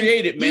can't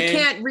recreate it, man. You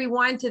can't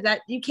rewind to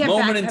that. You can't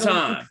moment in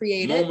time.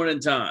 Create it. Moment in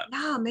time.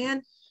 No,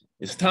 man.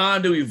 It's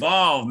time to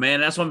evolve,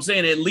 man. That's what I'm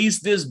saying. At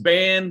least this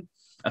band,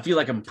 I feel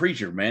like I'm a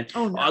preacher, man.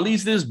 Oh, no. At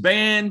least this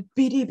band.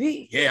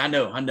 BDB. Yeah, I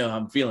know.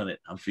 I'm feeling it.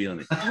 I'm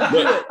feeling it.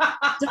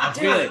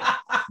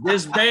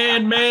 This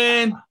band,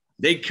 man,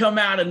 they come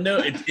out of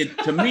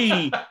to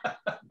me,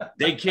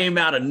 they came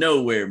out of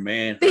nowhere,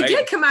 man. They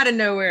did come out of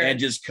nowhere. And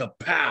just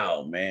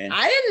kapow, man.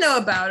 I didn't know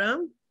about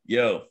them.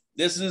 Yo,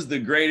 this is the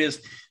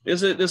greatest.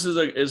 This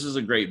is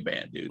a great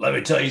band, dude. Let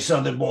me tell you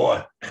something,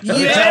 boy. Let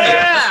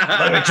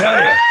me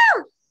tell you.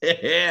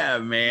 Yeah,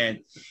 man.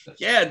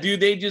 Yeah,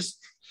 dude. They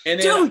just, And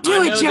don't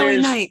do it,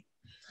 Joey Knight.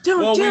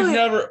 Don't do it. We've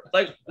never,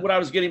 like what I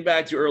was getting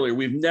back to earlier,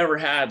 we've never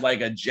had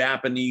like a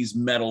Japanese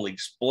metal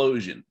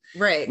explosion.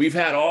 Right. We've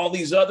had all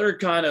these other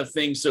kind of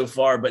things so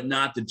far, but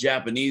not the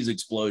Japanese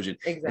explosion.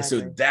 Exactly. And so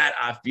that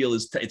I feel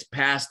it's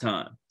past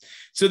time.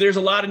 So there's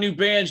a lot of new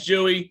bands,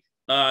 Joey,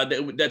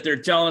 that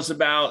they're telling us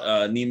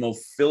about.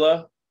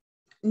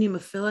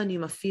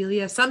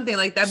 Nemophilia, something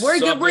like that.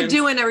 We're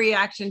doing a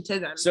reaction to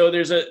them. So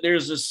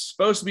there's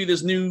supposed to be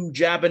this new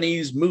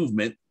Japanese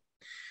movement,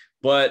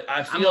 but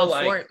I feel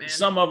like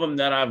some of them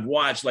that I've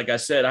watched, like I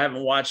said, I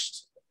haven't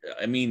watched.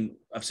 I mean,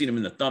 I've seen them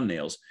in the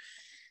thumbnails.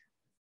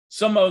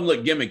 Some of them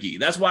look gimmicky.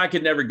 That's why I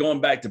could never going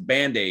back to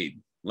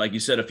Band-Aid, like you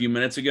said a few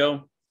minutes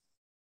ago.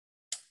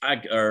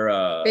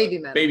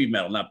 Baby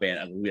metal, not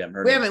Band. We haven't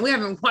heard. We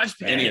haven't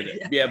watched any of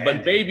it. Yeah,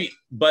 but maybe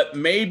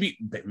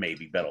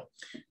metal.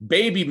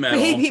 Baby metal.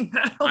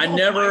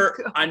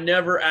 I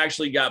never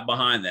actually got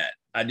behind that.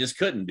 I just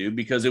couldn't do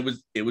because it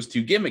was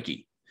too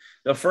gimmicky.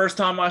 The first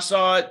time I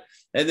saw it,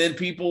 and then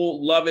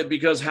people love it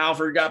because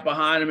Halford got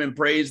behind them and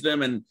praised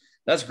them, and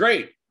that's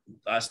great.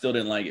 I still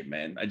didn't like it,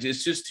 man.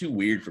 It's just too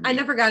weird for me. I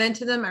never got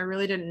into them. I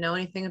really didn't know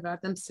anything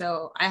about them,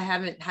 so I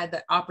haven't had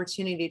the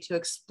opportunity to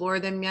explore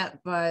them yet.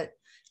 But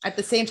at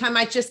the same time,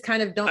 I just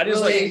kind of don't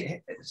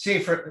really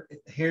see.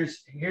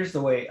 Here's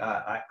the way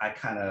I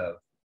kind of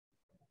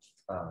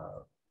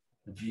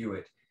view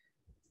it.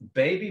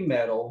 Baby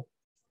metal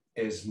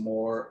is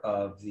more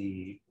of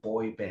the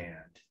boy band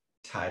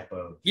type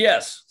of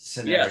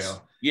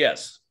scenario.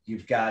 Yes.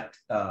 You've got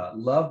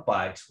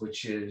LOVEBITES,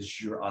 which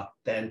is your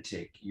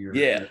authentic, your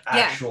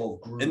actual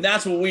group. And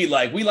that's what we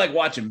like. We like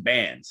watching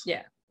bands.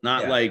 Yeah.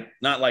 Not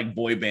like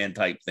boy band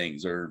type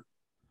things, or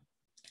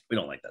we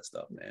don't like that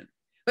stuff, man.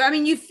 But I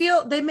mean, you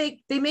feel they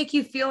make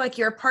you feel like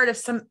you're a part of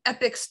some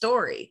epic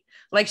story.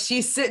 Like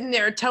she's sitting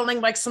there telling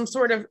like some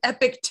sort of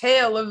epic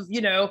tale of,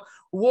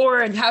 war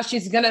and how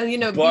she's gonna, be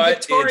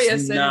victorious.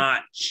 It's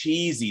not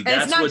cheesy.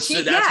 That's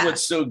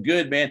what's so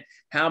good, man.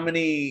 How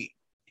many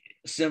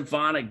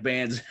symphonic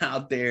bands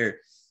out there,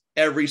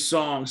 every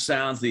song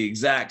sounds the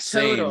exact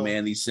same,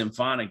 man. These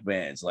symphonic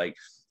bands, like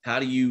how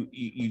do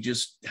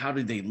how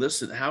do they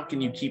listen? How can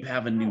you keep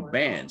having new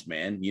bands,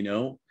 man?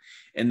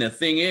 And the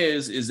thing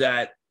is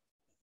that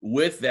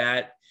with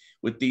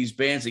these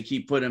bands that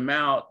keep putting them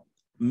out,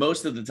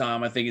 most of the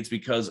time I think it's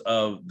because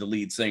of the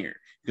lead singer,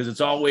 because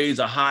it's always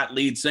a hot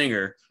lead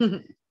singer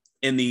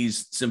in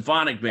these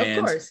symphonic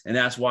bands, and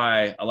that's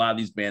why a lot of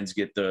these bands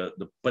get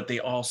but they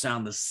all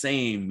sound the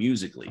same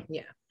musically.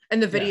 Yeah,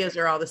 and the videos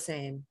are all the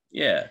same.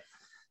 Yeah,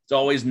 it's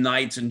always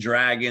knights and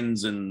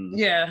dragons and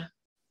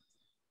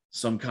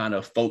some kind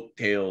of folk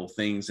tale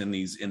things in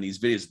these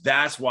videos.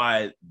 That's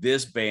why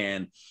this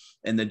band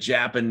and the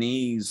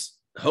Japanese,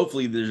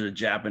 hopefully there's a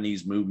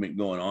Japanese movement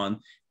going on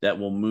that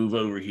will move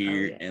over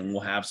here and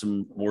we'll have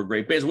some more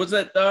great bands. What's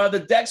that?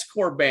 The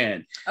Dexcore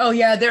band. Oh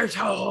yeah, they're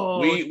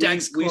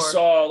we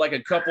saw like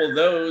a couple of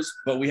those,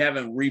 but we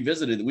haven't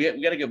revisited. We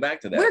got to go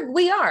back to that.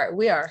 We are.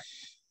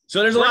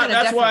 So there's a lot.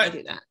 That's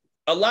why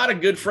a lot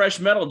of good fresh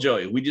metal,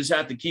 Joey. We just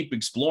have to keep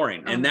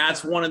exploring, and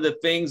that's one of the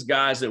things,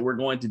 guys, that we're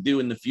going to do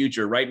in the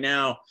future. Right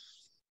now,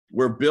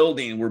 we're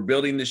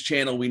building this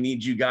channel. We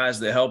need you guys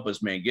to help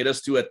us, man. Get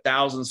us to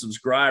 1,000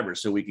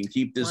 subscribers so we can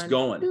keep this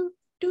going.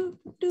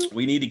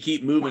 We need to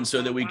keep moving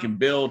so that we can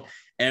build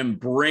and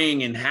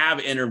bring and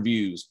have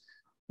interviews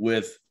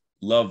with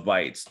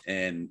LOVEBITES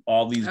and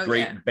all these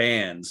great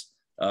bands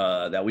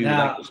that we would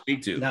like to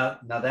speak to. Now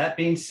that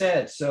being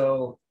said,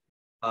 so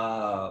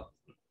for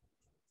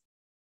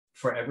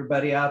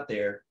everybody out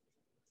there,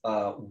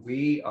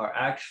 we are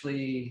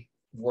actually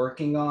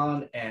working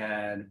on,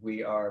 and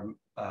we are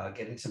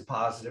getting some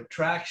positive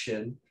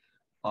traction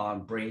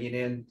on bringing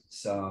in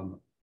some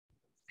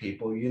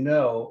people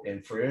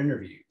and for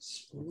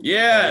interviews.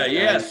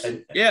 Yes.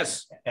 And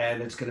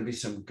it's going to be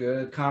some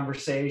good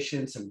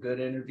conversation, some good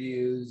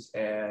interviews,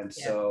 and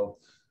so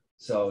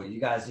you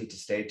guys need to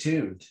stay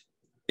tuned.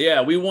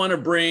 Yeah, we want to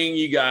bring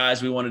you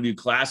guys. We want to do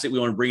classic. We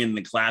want to bring in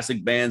the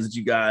classic bands that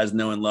you guys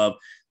know and love,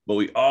 but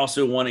we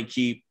also want to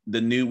keep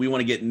we want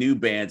to get new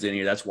bands in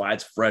here. That's why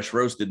it's fresh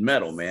roasted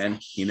metal, man.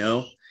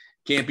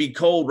 Can't be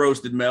cold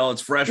roasted metal.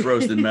 It's fresh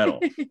roasted metal,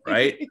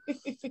 right?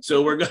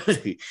 So we're gonna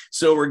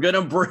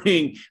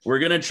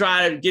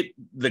try to get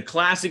the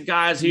classic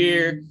guys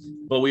here,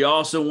 but we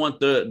also want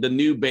the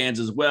new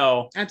bands as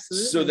well.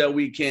 Absolutely. So that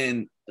we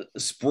can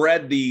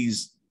spread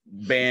these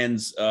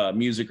bands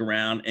music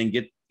around and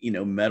get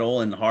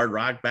metal and hard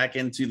rock back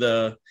into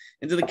the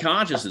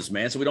consciousness,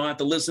 man. So we don't have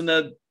to listen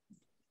to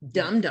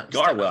dumb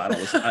well,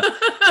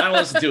 I don't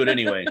listen to it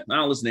anyway. I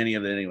don't listen to any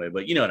of it anyway,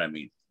 but you know what I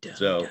mean.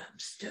 Dumb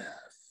stuff.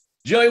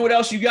 Joey, what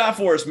else you got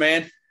for us,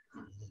 man?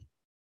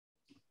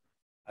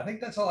 I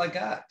think that's all I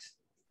got.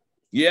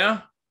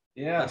 Yeah?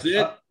 Yeah. That's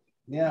it?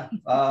 Yeah.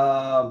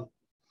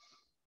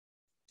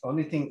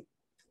 Only thing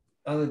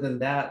other than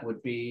that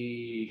would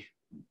be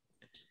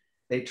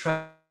they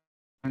tried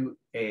to do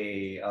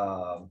a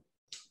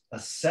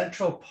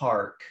Central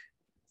Park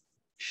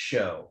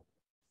show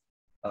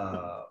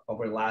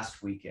over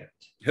last weekend.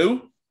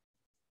 Who?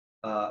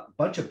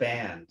 bunch of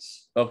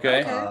bands. Okay.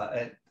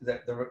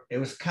 It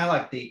was kind of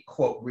like the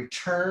quote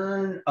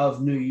return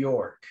of New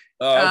York.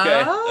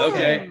 Okay.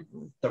 Okay.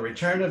 The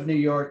return of New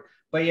York,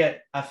 but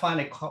yet I find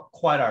it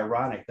quite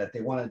ironic that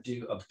they want to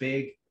do a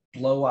big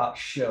blowout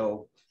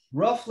show.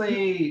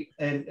 Roughly,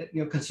 and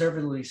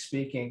conservatively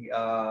speaking,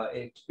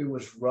 it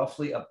was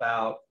roughly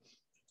about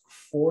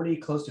 40,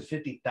 close to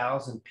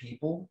 50,000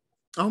 people.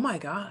 Oh my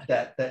God.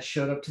 That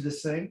showed up to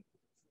this thing.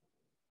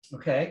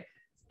 Okay.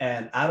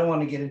 And I don't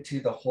want to get into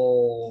the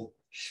whole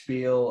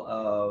spiel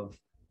of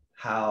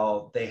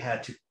how they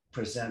had to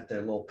present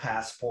their little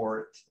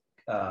passport,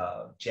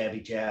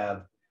 jabby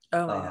jab,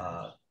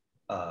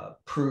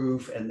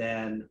 proof, and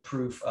then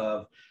proof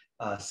of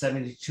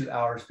 72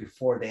 hours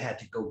before they had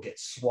to go get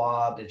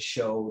swabbed and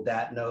show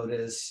that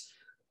notice,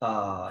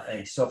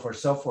 and so forth,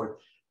 so forth.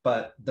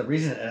 But the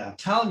reason I'm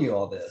telling you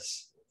all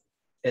this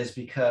is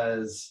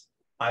because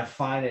I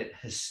find it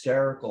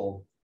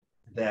hysterical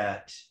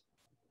that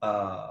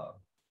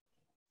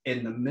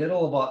in the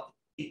middle of,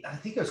 I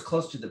think it was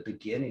close to the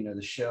beginning of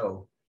the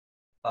show,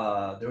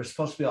 there was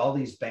supposed to be all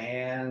these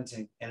bands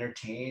and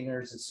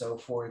entertainers and so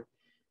forth,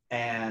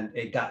 and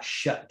it got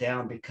shut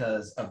down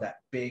because of that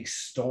big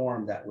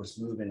storm that was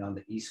moving on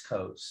the East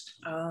Coast.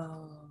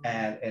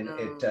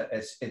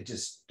 It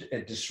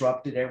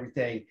disrupted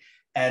everything,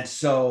 and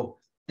so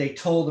they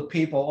told the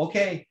people,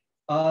 okay,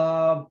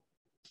 go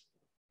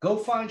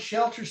find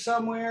shelter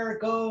somewhere,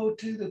 go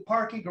to the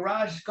parking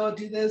garages, go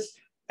do this,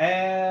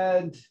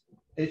 and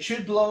it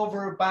should blow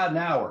over about an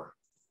hour.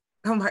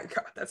 Oh my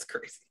God, that's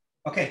crazy.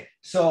 Okay,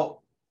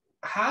 so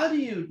how do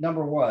you,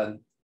 number one,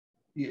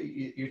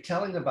 you're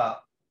telling about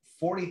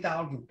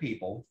 40,000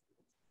 people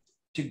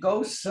to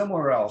go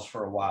somewhere else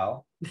for a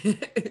while.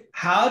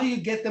 How do you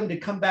get them to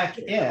come back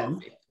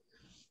in?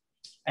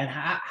 And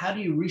how do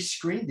you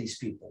rescreen these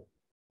people?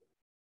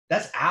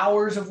 That's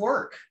hours of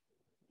work,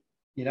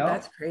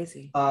 That's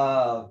crazy.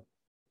 So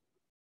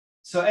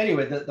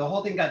anyway, the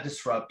whole thing got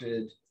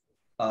disrupted.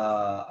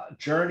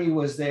 Journey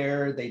was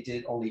there. They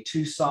did only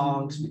 2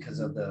 songs because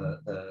of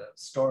the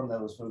storm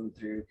that was moving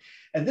through.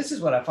 And this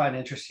is what I find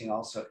interesting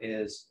also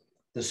is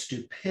the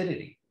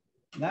stupidity.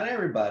 Not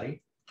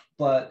everybody,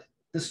 but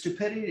the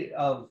stupidity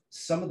of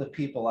some of the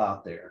people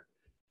out there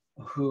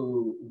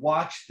who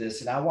watched this.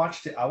 And I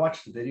watched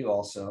the video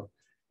also.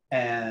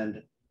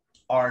 And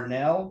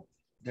Arnell,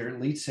 their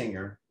lead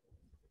singer,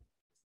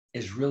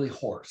 is really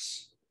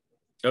hoarse.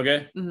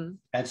 Okay. Mm-hmm.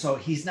 And so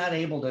he's not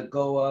able to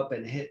go up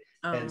and hit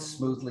and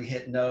smoothly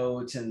hit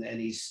notes, and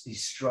he's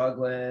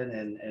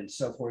struggling and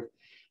so forth.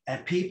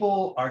 And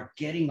people are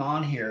getting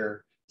on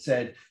here,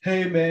 said,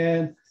 hey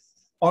man,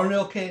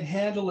 Arnell can't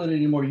handle it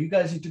anymore. You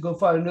guys need to go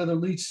find another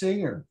lead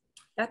singer.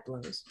 That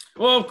blows.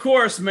 Well, of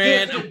course,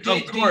 man. Of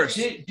course.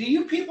 Do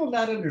you people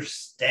not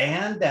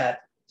understand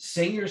that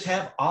singers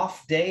have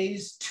off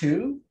days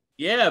too?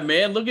 Yeah,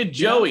 man. Look at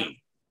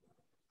Joey.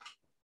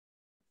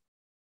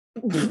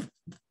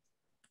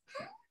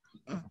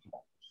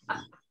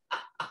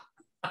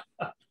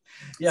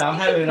 Yeah, I'm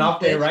having an off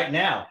day right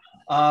now.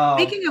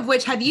 Speaking of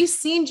which, have you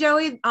seen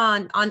Joey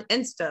on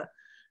Insta?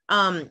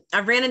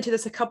 I ran into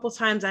this a couple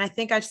times, and I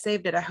think I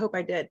saved it. I hope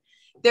I did.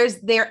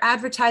 They're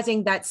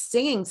advertising that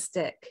singing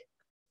stick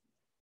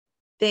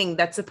thing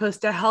that's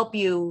supposed to help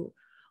you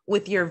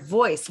with your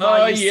voice.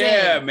 Oh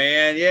yeah, sing.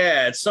 Man.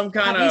 Yeah, it's some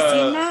kind of. Have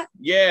you seen that?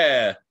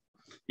 Yeah.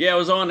 Yeah, it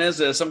was on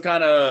some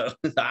kind of,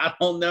 I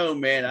don't know,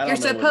 man. You're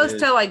supposed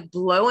to like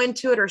blow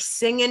into it or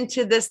sing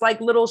into this like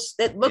little,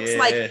 it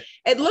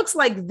looks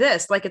like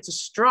this, like it's a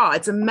straw.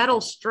 It's a metal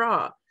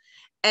straw.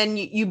 And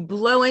you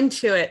blow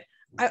into it.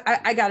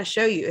 I got to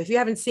show you. If you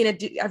haven't seen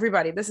it,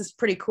 everybody, this is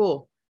pretty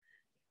cool.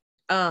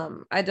 I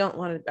didn't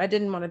want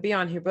to be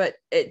on here, but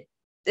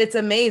it's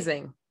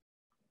amazing.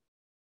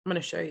 I'm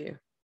going to show you.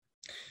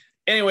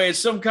 Anyway, it's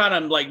some kind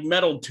of like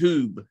metal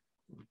tube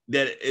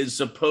that is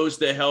supposed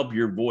to help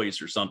your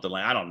voice or something,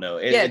 like, I don't know.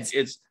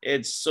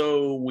 It's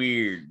so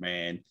weird,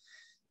 man.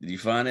 Did you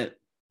find it?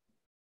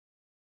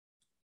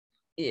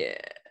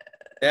 Yeah.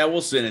 Yeah,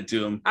 we'll send it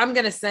to him. I'm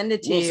gonna send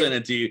it to you. We'll send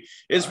it to you.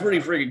 It's pretty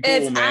freaking cool,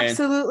 it's man. It's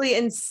absolutely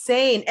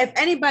insane. If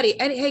anybody,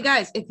 hey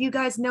guys, if you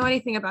guys know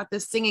anything about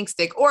this singing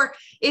stick, or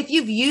if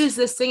you've used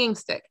this singing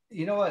stick,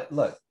 you know what?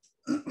 Look,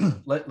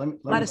 let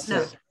us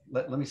know.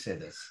 Let me say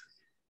this,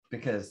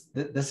 because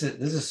this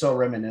is so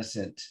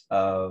reminiscent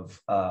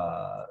of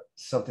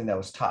something that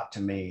was taught to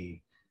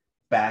me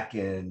back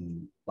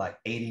in like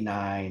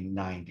 89,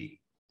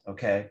 90.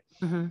 Okay.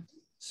 Mm-hmm.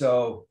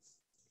 So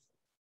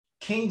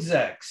King's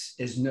X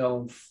is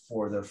known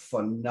for their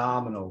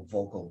phenomenal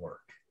vocal work.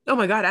 Oh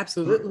my God,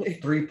 absolutely.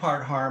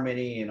 3-part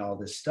harmony and all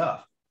this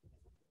stuff.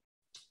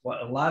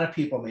 What a lot of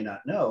people may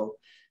not know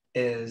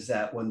is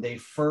that when they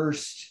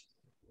first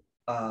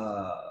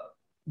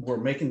were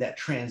making that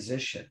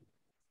transition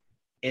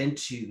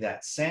into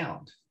that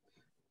sound,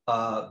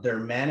 their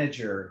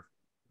manager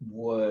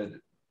would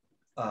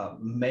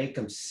make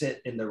them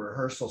sit in the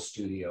rehearsal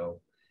studio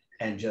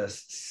and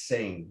just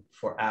sing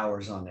for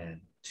hours on end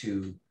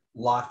to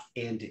lock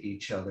into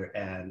each other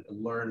and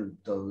learn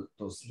those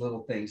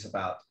little things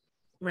about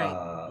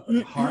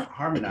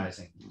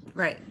harmonizing.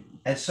 Right.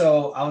 And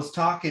so I was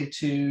talking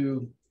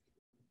to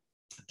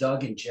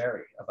Doug and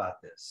Jerry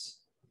about this.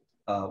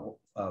 One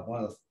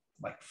of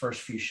the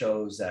first few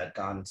shows that I'd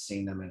gone and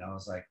seen them, and I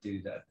was like,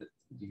 dude,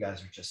 you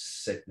guys are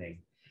just sickening.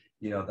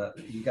 You know,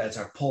 you guys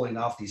are pulling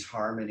off these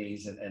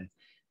harmonies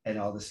and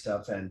all this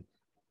stuff. And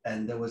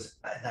there was,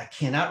 I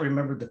cannot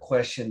remember the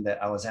question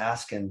that I was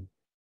asking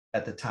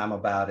at the time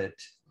about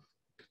it.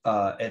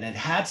 And it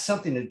had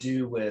something to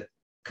do with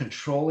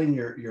controlling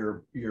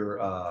your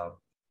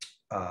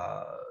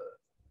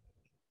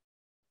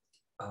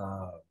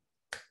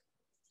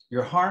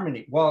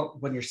harmony. Well,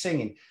 when you're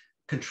singing,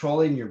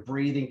 controlling your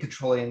breathing,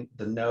 controlling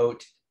the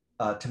note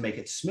to make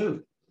it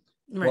smooth.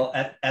 Right. Well,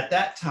 at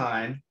that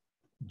time,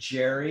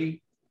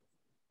 Jerry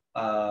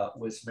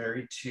was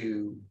married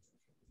to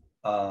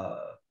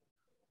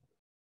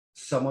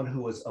someone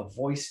who was a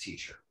voice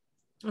teacher.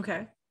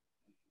 Okay.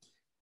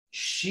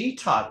 She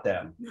taught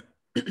them,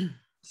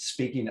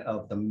 speaking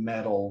of the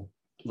metal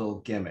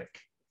little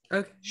gimmick,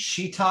 okay,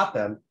 she taught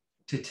them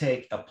to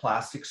take a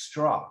plastic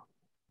straw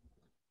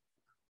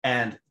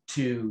and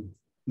to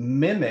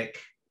mimic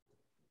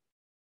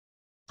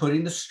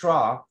putting the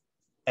straw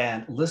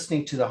and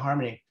listening to the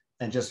harmony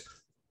and just,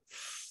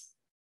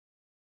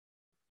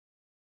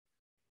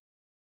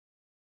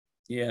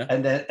 yeah,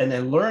 and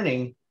then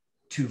learning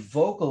to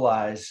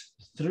vocalize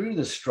through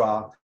the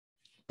straw,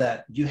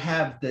 that you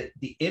have the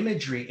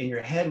imagery in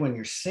your head when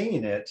you're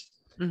singing it,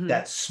 mm-hmm,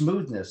 that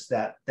smoothness,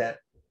 that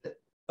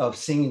of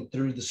singing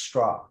through the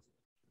straw.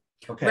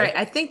 Okay. Right.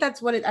 I think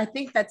that's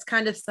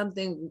kind of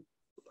something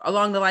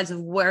along the lines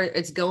of where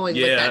it's going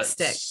with that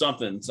stick.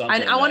 Something.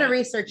 I want to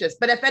research this,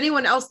 but if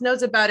anyone else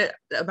knows about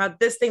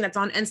this thing that's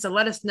on Insta,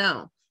 let us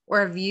know,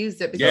 or have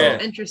used it because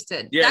I'm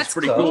interested. Yeah, that's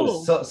pretty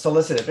cool. So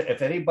listen,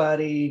 if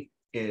anybody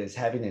is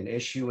having an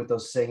issue with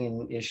those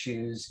singing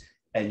issues,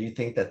 and you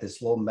think that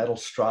this little metal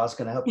straw is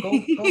going to help,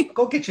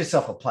 go get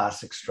yourself a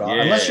plastic straw.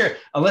 Yeah.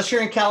 Unless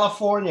you're in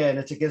California and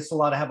it's against the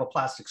law to have a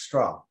plastic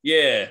straw.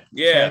 Yeah.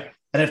 Okay?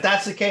 And if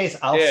that's the case,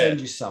 I'll send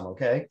you some.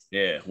 Okay.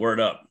 Yeah. Word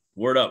up.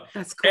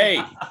 That's cool.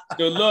 Hey,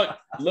 so look,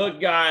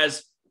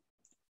 guys,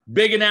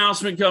 big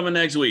announcement coming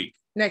next week.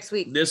 Next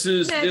week. This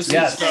is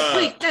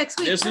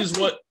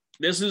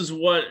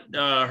what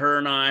her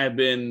and I have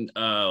been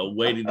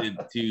waiting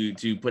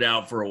to put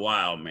out for a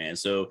while, man.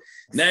 So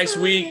next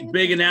week,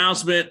 big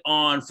announcement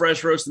on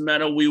Fresh Roasted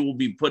Metal. We will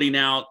be putting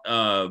out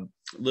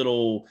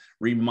little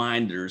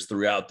reminders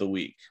throughout the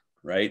week,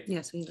 right?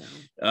 Yes, we will.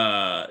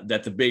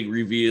 That the big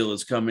reveal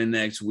is coming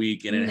next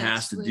week, and it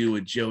has to do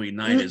with Joey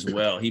Knight as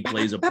well. He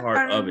plays a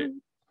part of it.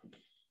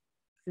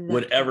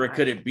 Whatever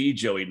could it be,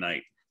 Joey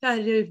Knight?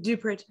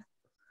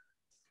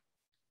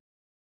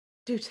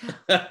 Do tell.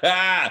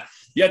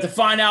 You have to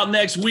find out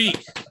next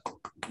week.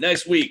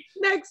 Next week,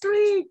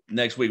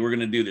 we're going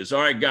to do this. All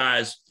right,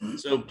 guys.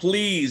 So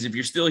please, if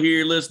you're still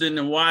here listening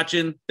and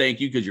watching, thank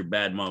you, because you're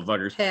bad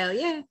motherfuckers. Hell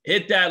yeah.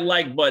 Hit that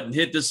like button.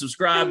 Hit the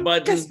subscribe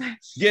button.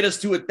 Get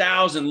us to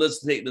 1,000.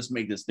 Let's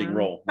make this thing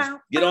roll.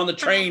 Get on the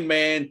train,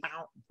 man.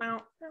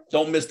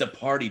 Don't miss the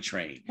party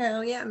train.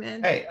 Hell yeah,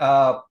 man. Hey,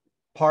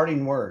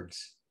 parting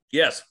words.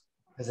 Yes.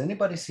 Has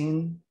anybody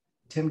seen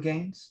Tim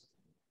Gaines?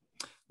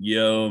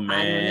 Yo,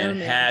 man.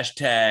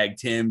 Hashtag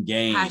Tim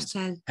Gaines.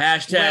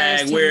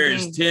 Hashtag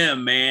where's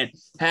Tim, man?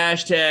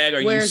 Hashtag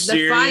are you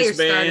serious,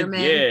 man?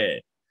 Yeah.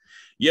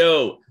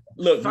 Yo,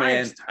 look,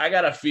 man, I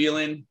got a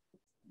feeling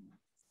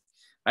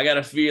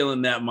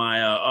that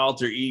my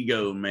alter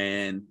ego,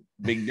 man,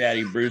 Big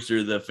Daddy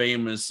Brewster, the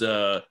famous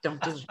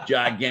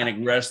gigantic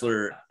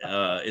wrestler,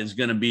 is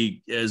gonna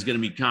be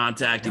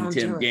contacting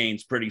Tim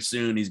Gaines pretty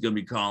soon. He's gonna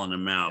be calling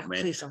him out,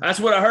 man.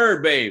 That's what I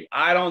heard, babe.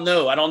 I don't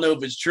know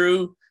if it's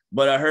true,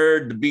 but I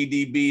heard the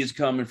BDB is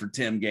coming for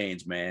Tim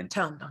Gaines, man.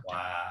 Tell him.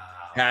 Wow.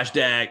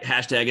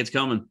 Hashtag it's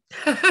coming.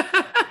 Wow.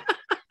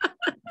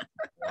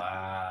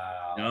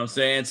 You know what I'm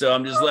saying? So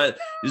I'm just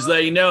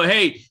letting you know,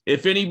 hey,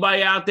 if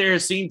anybody out there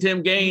has seen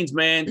Tim Gaines,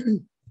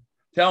 man,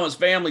 tell him his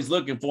family's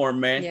looking for him,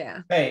 man.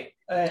 Yeah. Hey,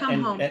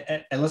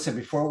 and listen,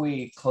 before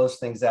we close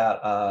things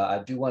out,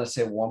 I do want to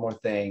say one more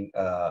thing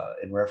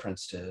in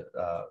reference to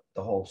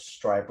the whole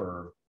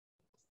Striper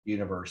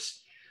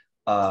universe.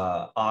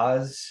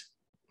 Oz,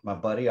 my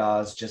buddy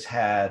Oz, just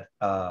had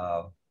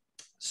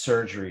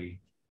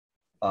surgery.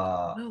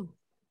 You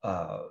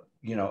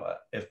know,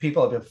 if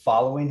people have been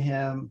following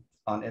him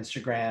on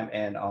Instagram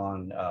and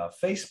on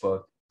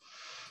Facebook,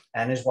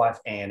 and his wife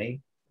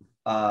Annie,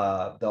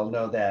 they'll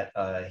know that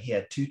he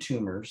had 2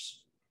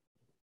 tumors,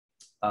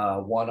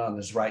 one on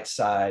his right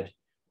side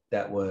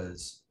that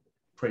was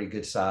pretty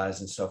good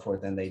size and so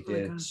forth, and they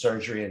did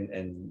surgery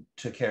and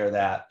took care of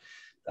that.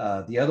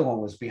 The other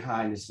one was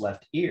behind his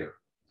left ear,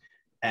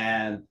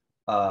 and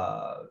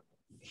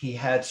he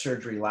had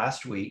surgery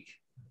last week.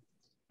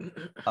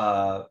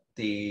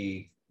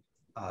 The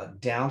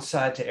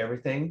downside to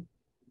everything,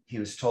 he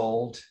was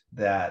told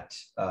that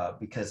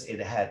because it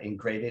had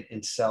ingrained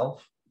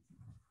itself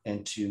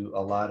into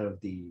a lot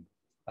of the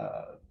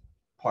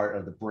part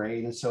of the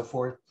brain and so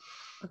forth,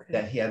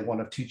 that he had one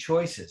of 2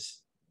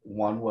 choices.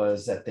 One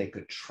was that they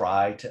could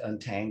try to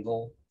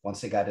untangle,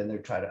 once they got in there,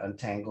 try to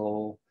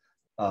untangle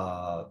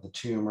the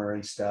tumor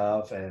and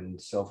stuff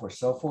and so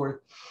forth,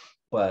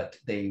 but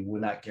they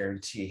would not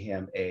guarantee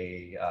him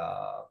a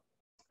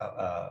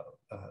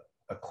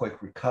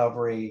quick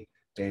recovery.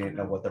 They didn't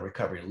know what the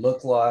recovery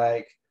looked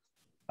like,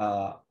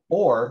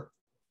 or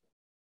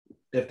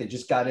if they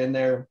just got in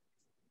there,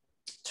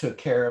 took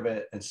care of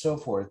it and so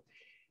forth,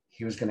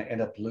 he was going to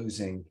end up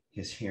losing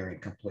his hearing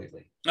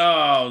completely.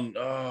 Man.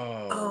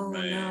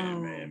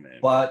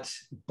 But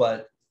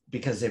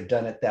because they've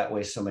done it that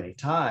way so many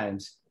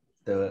times,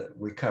 the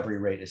recovery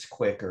rate is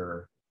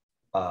quicker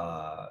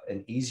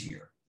and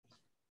easier.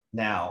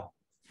 Now,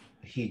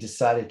 he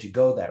decided to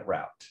go that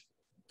route.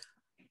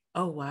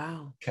 Oh,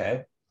 wow.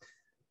 Okay.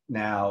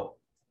 Now,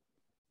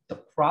 the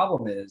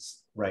problem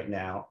is right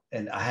now,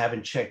 and I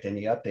haven't checked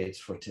any updates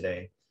for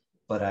today,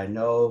 but I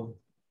know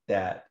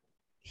that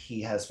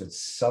he has been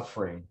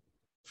suffering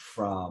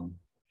from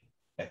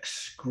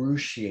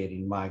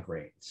excruciating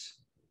migraines.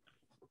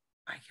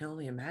 I can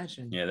only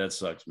imagine. Yeah, that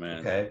sucks, man.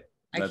 Okay.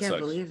 I can't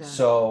believe that.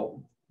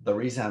 So the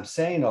reason I'm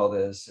saying all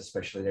this,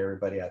 especially to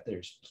everybody out there,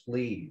 is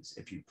please,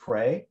 if you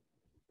pray,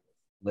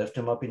 lift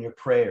him up in your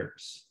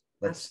prayers.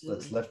 Let's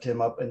lift him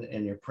up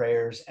in your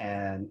prayers,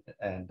 and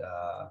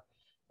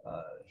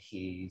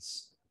he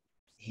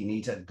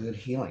needs a good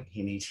healing.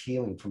 He needs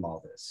healing from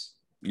all this.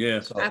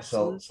 Yeah.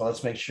 So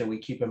let's make sure we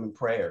keep him in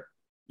prayer.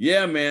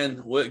 Yeah,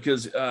 man.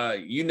 Because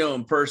you know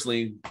him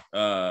personally.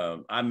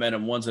 I met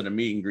him once at a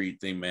meet and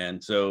greet thing,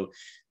 man. So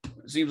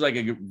seems like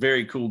a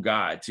very cool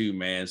guy too,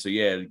 man. So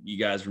yeah, you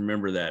guys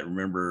remember that.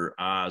 Remember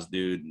Oz,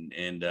 dude,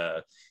 and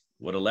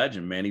what a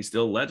legend, man. He's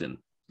still a legend.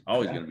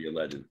 Always gonna be a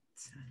legend.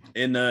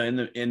 In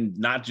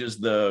not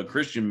just the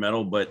Christian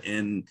metal, but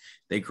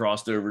they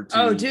crossed over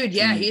to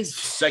he's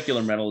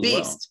secular metal as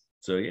well.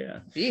 So yeah,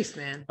 beast,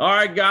 man. All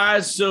right,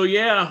 guys. So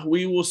yeah,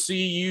 we will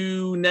see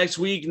you next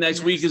week.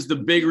 Next week is the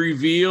big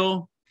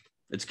reveal.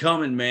 It's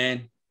coming,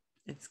 man.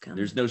 It's coming.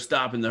 There's no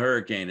stopping the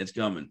hurricane. It's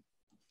coming.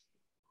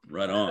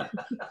 Right on.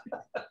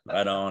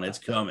 Right on. It's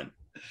coming.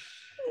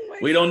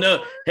 We don't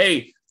know.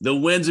 Hey, the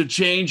winds of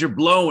change are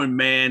blowing,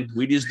 man.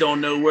 We just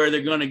don't know where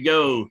they're gonna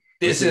go.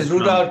 This is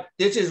Rudolph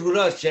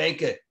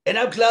Schenker, and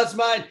I'm Klaus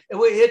Mein, and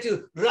we're here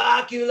to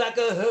rock you like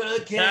a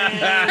hurricane.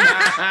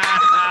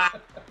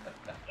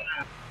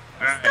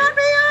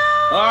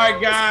 All right,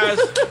 guys.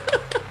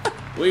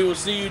 We will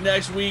see you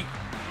next week.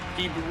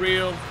 Keep it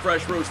real.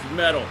 Fresh roasted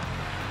metal.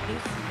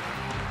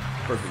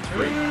 Perfect.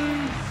 Great.